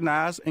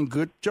recognized and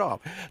good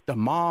job. The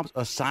mom's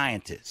a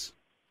scientist.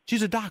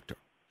 She's a doctor.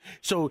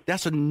 So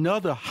that's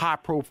another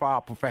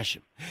high-profile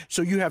profession.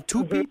 So you have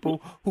 2 people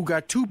who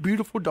got 2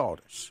 beautiful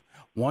daughters.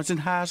 One's in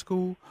high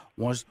school.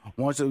 One's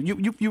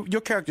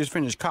your character's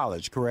finished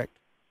college, correct?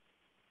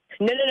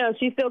 No.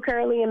 She's still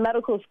currently in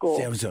medical school.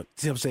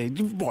 See, I'm saying,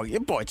 your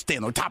boy's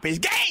staying on top of his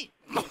game.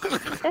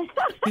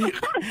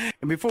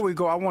 And before we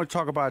go, I want to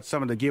talk about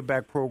some of the give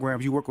back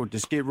programs. You work with the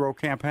Skid Row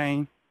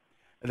campaign.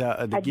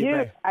 I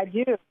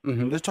do.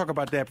 Let's talk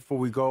about that before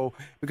we go,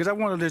 because I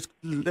want to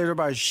let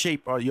everybody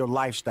shape your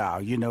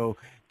lifestyle. You know,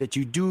 that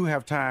you do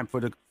have time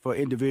for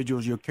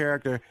individuals. Your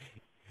character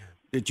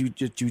that you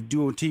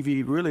do on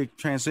TV really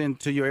transcend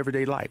to your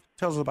everyday life.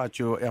 Tell us about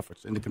your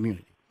efforts in the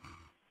community.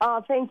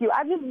 Thank you.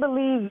 I just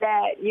believe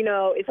that, you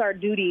know, it's our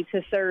duty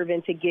to serve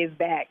and to give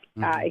back,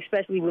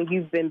 especially when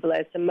you've been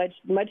blessed. And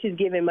much is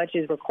given, much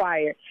is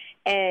required.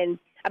 And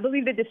I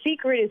believe that the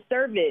secret is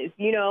service,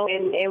 you know,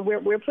 and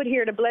we're put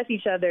here to bless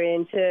each other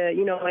and to,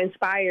 you know,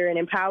 inspire and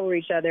empower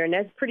each other. And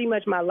that's pretty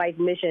much my life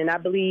mission. I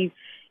believe,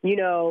 you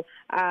know,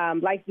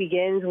 life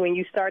begins when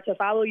you start to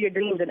follow your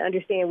dreams and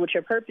understand what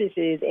your purpose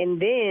is.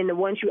 And then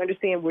once you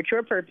understand what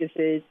your purpose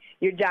is,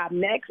 your job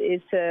next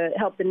is to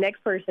help the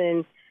next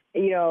person,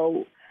 you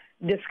know,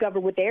 discover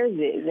what theirs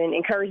is and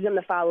encourage them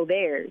to follow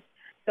theirs.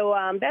 So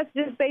that's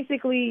just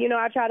basically, you know,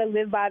 I try to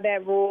live by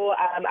that rule.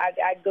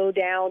 I go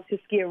down to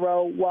Skid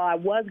Row. Well, I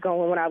was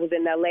going when I was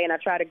in LA, and I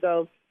try to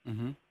go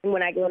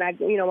when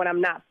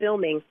I'm not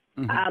filming.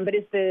 But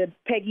it's the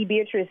Peggy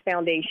Beatrice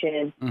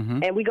Foundation,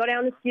 and we go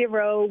down to Skid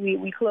Row.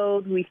 We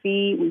clothe, we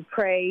feed, we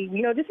pray.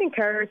 You know, just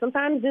encourage.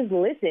 Sometimes just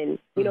listen.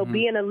 You know,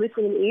 being a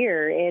listening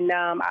ear, and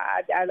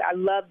I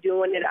love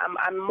doing it.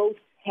 I'm most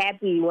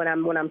happy when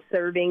I'm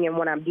serving and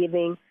when I'm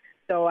giving.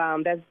 So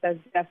that's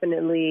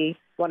definitely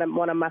one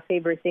of my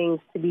favorite things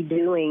to be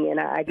doing, and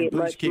I get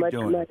much.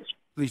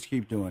 Please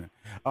keep doing it.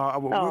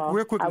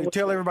 Real quickly,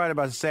 tell everybody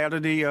about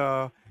Saturday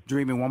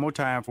Dreaming one more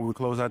time before we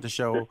close out the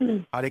show,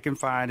 how they can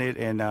find it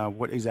and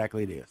what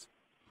exactly it is.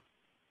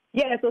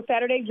 Yeah, so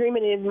Saturday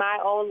Dreaming is my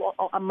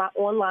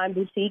online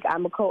boutique.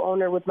 I'm a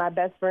co-owner with my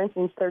best friend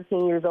since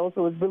 13 years old,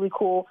 so it's really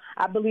cool.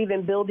 I believe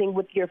in building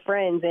with your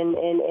friends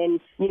and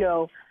you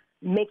know,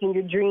 making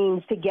your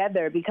dreams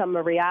together become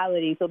a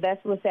reality. So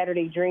that's what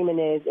Saturday Dreaming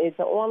is. It's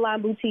an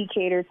online boutique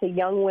catered to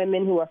young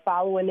women who are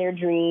following their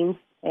dreams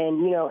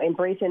and, you know,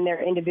 embracing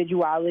their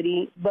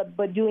individuality,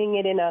 but doing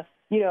it in a,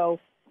 you know,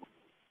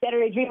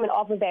 Saturday Dreaming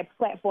offers that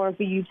platform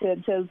for you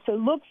to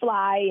look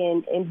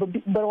fly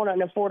but on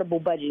an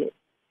affordable budget.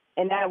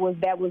 And that was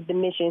the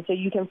mission. So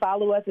you can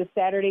follow us at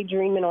Saturday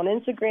Dreaming on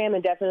Instagram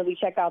and definitely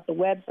check out the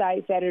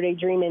website,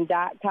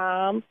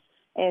 SaturdayDreaming.com.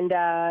 And,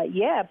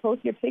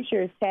 post your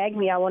pictures. Tag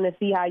me. I want to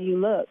see how you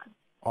look.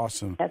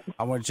 Awesome.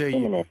 I want to tell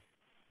you,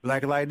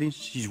 Black Lightning,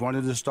 she's one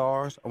of the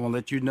stars. I want to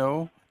let you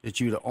know that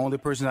you're the only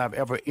person I've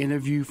ever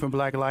interviewed from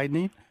Black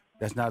Lightning.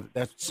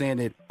 That's saying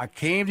that I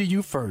came to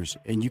you first,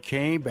 and you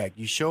came back.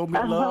 You showed me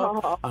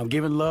love. I'm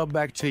giving love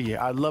back to you.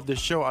 I love the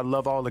show. I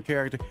love all the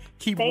characters.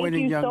 Keep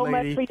winning, young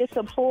lady. Thank you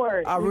so much for your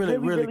support. I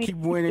really keep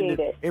winning.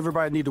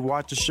 Everybody need to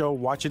watch the show.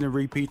 Watch it in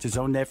repeats. It's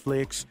on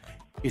Netflix.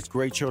 It's a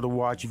great show to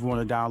watch if you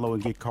want to download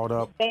and get caught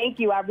up. Thank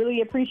you. I really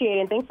appreciate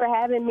it. And thanks for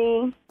having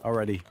me.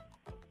 Alrighty.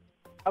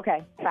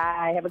 Okay.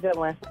 Bye. Have a good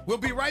one. We'll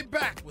be right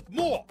back with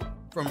more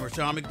from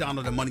Rushion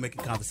McDonald and Money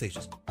Making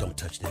Conversations. Don't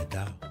touch that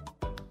dial.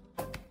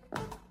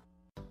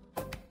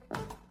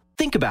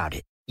 Think about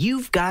it.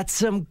 You've got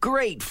some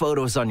great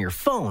photos on your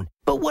phone,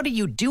 but what are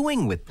you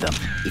doing with them?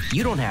 If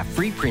you don't have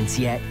Free Prints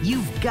yet,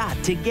 you've got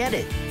to get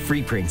it.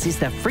 Free Prints is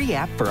the free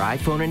app for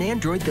iPhone and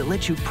Android that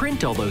lets you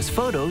print all those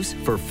photos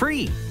for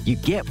free. You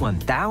get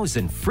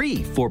 1,000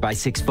 free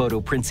 4x6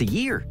 photo prints a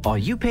year. All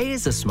you pay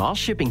is a small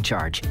shipping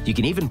charge. You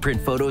can even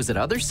print photos at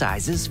other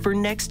sizes for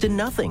next to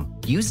nothing.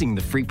 Using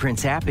the Free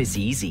Prints app is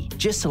easy.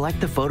 Just select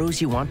the photos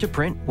you want to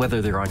print,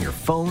 whether they're on your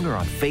phone or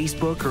on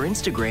Facebook or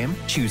Instagram,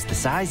 choose the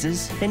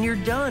sizes, and you're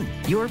done.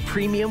 Your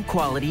premium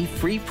quality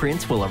Free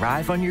Prints will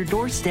arrive on your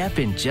doorstep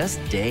in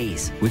just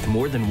days. With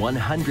more than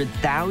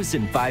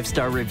 100,000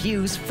 5-star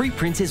reviews, Free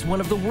Prints is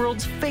one of the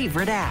world's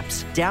favorite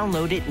apps.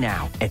 Download it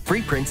now at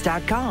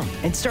freeprints.com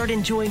and start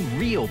enjoying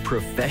real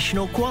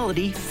professional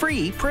quality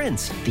free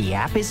prints. The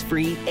app is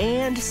free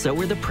and so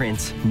are the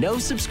prints. No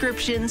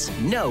subscriptions,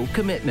 no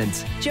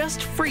commitments,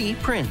 just free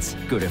prints.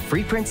 Go to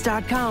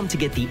freeprints.com to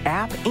get the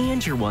app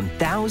and your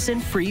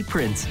 1,000 free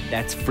prints.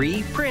 That's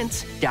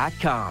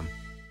freeprints.com.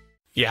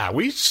 Yeah,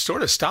 we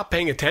sort of stopped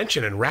paying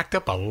attention and racked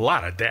up a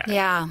lot of debt.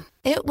 Yeah,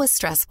 it was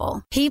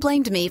stressful. He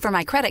blamed me for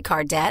my credit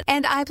card debt,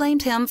 and I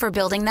blamed him for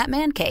building that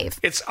man cave.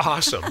 It's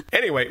awesome.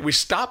 Anyway, we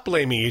stopped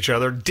blaming each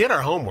other, did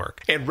our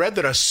homework, and read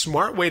that a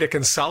smart way to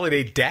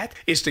consolidate debt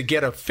is to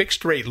get a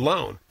fixed-rate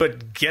loan.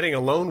 But getting a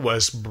loan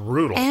was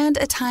brutal. And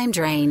a time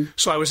drain.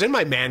 So I was in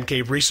my man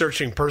cave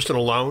researching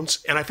personal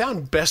loans, and I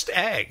found Best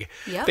Egg.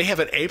 Yep. They have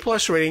an A+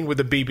 rating with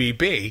the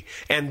BBB,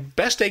 and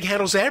Best Egg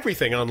handles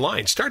everything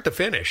online, start to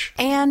finish.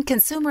 And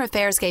Consumer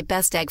Affairs gave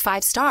Best Egg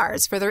 5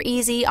 stars for their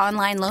easy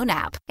online loan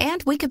app.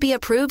 And we could be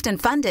approved and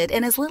funded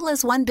in as little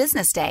as 1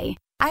 business day.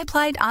 I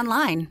applied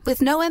online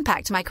with no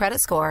impact to my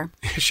credit score.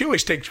 She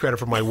always takes credit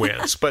for my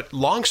wins, but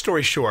long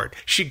story short,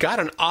 she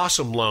got an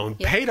awesome loan,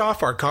 paid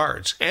off our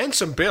cards and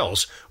some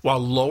bills while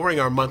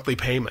lowering our monthly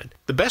payment.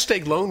 The Best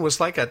Egg loan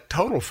was like a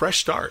total fresh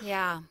start.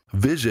 Yeah.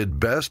 Visit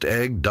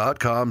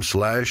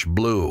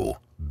bestegg.com/blue.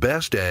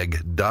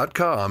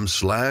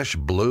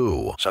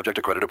 bestegg.com/blue. Subject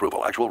to credit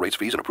approval. Actual rates,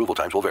 fees, and approval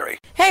times will vary.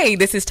 Hey,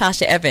 this is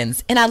Tasha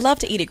Evans, and I love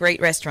to eat at great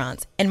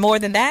restaurants. And more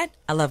than that,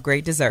 I love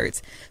great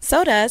desserts.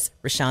 So does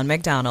Rushion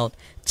McDonald.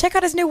 Check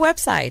out his new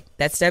website.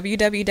 That's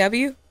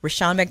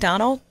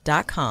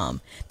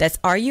www.RushionMcDonald.com. That's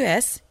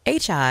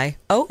RUSHION,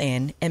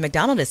 and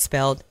McDonald is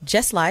spelled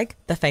just like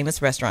the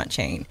famous restaurant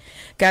chain.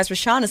 Guys,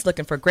 Rushion is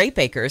looking for great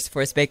bakers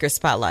for his Baker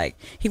Spotlight.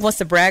 He wants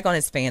to brag on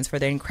his fans for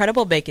their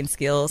incredible baking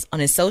skills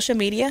on his social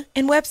media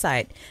and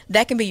website.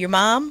 That can be your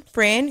mom,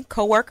 friend,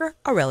 coworker,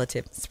 or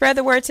relative. Spread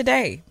the word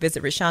today.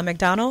 Visit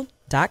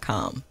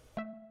RushionMcDonald.com.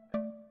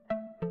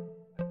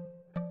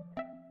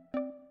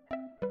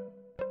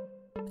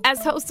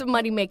 As host of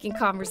Money Making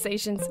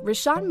Conversations,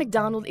 Rushion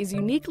McDonald is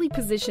uniquely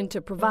positioned to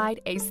provide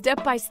a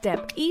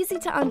step-by-step,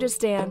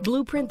 easy-to-understand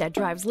blueprint that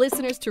drives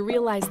listeners to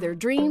realize their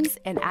dreams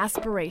and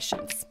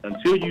aspirations.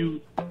 Until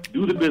you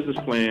do the business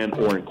plan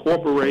or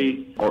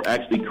incorporate or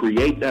actually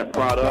create that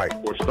product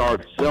or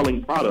start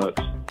selling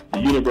products, the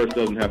universe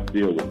doesn't have to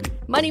deal with it.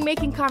 Money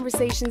Making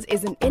Conversations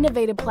is an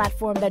innovative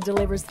platform that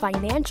delivers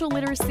financial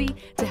literacy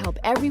to help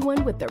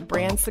everyone with their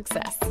brand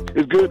success.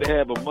 It's good to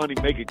have a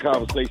money-making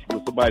conversation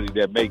with somebody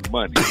that makes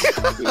money.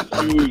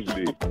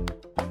 Usually.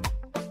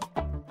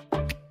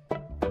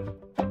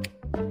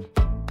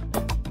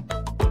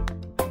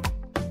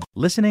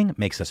 Listening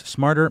makes us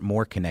smarter,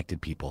 more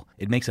connected people.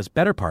 It makes us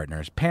better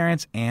partners,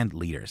 parents, and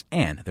leaders.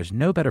 And there's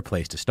no better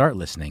place to start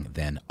listening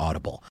than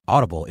Audible.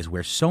 Audible is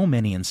where so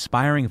many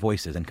inspiring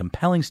voices and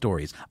compelling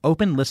stories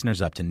open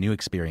listeners up to new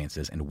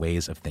experiences and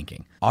ways of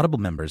thinking. Audible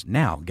members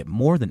now get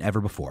more than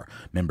ever before.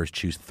 Members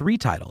choose 3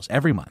 titles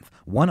every month,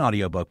 1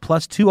 audiobook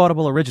plus 2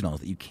 Audible originals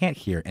that you can't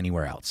hear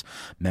anywhere else.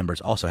 Members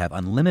also have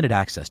unlimited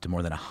access to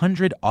more than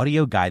 100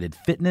 audio-guided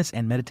fitness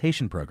and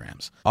meditation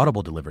programs.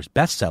 Audible delivers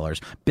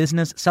bestsellers,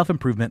 business,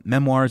 self-improvement,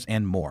 memoirs,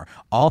 and more,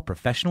 all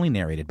professionally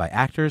narrated by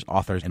actors,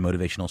 authors, and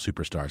motivational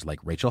superstars like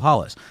Rachel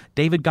Hollis,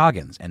 David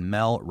Goggins, and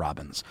Mel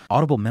Robbins.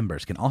 Audible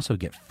members can also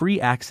get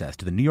free access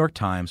to the New York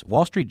Times,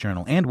 Wall Street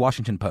Journal, and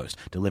Washington Post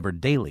delivered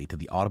daily to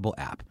the Audible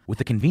app. With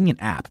the convenient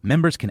app,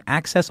 members can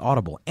access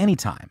Audible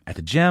anytime, at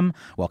the gym,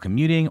 while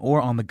commuting, or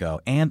on the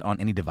go, and on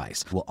any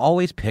device. We'll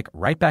always pick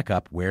right back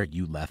up where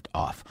you left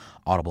off.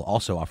 Audible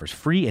also offers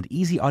free and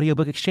easy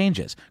audiobook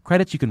exchanges,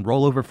 credits you can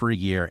roll over for a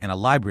year, and a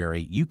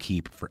library you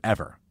keep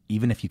forever,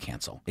 even if you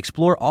cancel.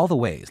 Explore all the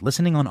ways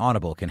listening on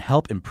Audible can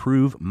help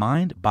improve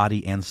mind,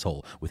 body, and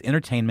soul with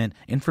entertainment,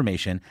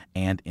 information,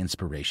 and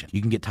inspiration. You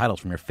can get titles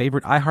from your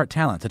favorite iHeart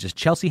talent such as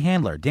Chelsea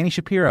Handler, Danny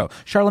Shapiro,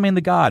 Charlemagne the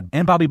God,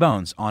 and Bobby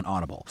Bones on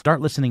Audible. Start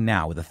listening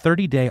now with a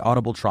 30-day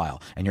Audible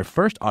trial, and your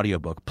first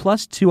audiobook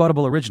plus 2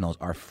 Audible originals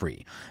are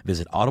free.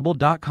 Visit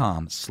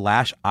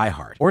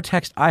audible.com/iHeart or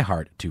text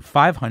iHeart to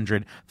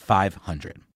 500-500.